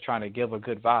literally just trying to give a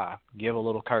good vibe, give a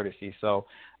little courtesy. So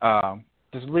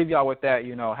just leave y'all with that.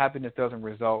 Happiness doesn't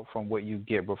result from what you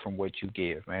get, but from what you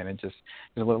give, man. And just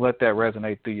let that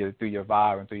resonate through your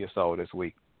vibe and through your soul this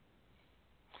week.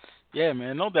 Yeah,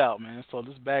 man, no doubt, man. So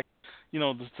this back,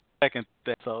 this second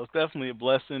thing. So it's definitely a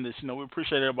blessing that, we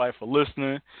appreciate everybody for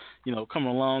listening, coming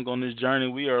along on this journey.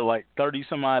 We are like 30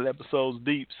 some odd episodes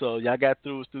deep. So y'all got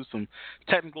through some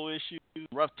technical issues,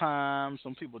 rough times.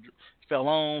 Some people fell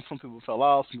on, some people fell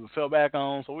off, some people fell back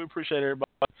on. So we appreciate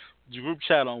everybody. The group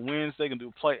chat on Wednesday can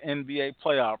do NBA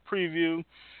playoff preview.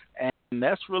 And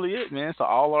that's really it, man. So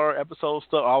all our episode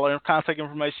stuff, all our contact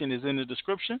information is in the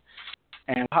description.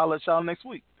 And we'll holler at y'all next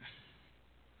week.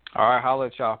 All right, holla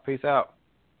at y'all. Peace out.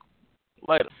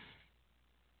 Later.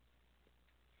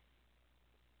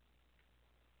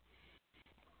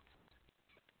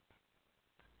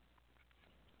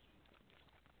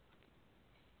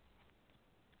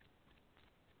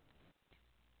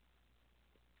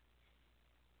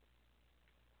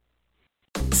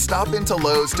 Stop into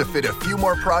Lowe's to fit a few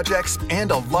more projects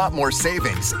and a lot more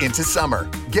savings into summer.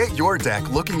 Get your deck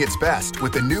looking its best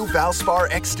with the new Valspar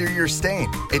exterior stain.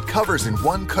 It covers in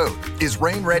one coat, is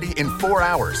rain ready in 4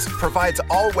 hours, provides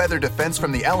all-weather defense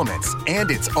from the elements,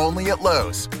 and it's only at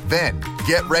Lowe's. Then,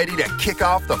 get ready to kick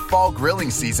off the fall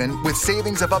grilling season with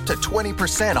savings of up to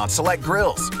 20% on select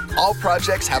grills. All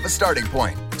projects have a starting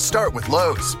point. Start with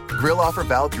Lowe's. Grill offer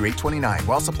valid through 8/29.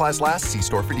 While supplies last, see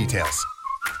store for details.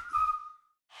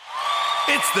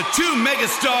 It's the two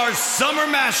megastars summer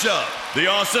mashup. The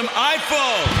awesome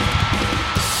iPhone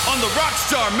on the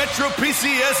Rockstar Metro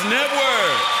PCS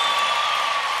network.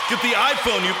 Get the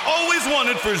iPhone you've always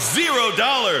wanted for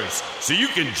 $0 so you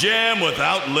can jam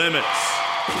without limits.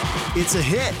 It's a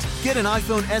hit. Get an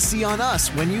iPhone SE on us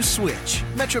when you switch.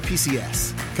 Metro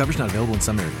PCS. Coverage not available in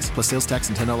some areas, plus sales tax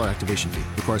and $10 activation fee.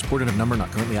 Requires port of number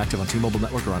not currently active on T-Mobile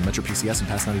network or on Metro PCS in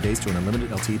past 90 days to an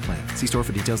unlimited LTE plan. See store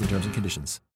for details and terms and conditions.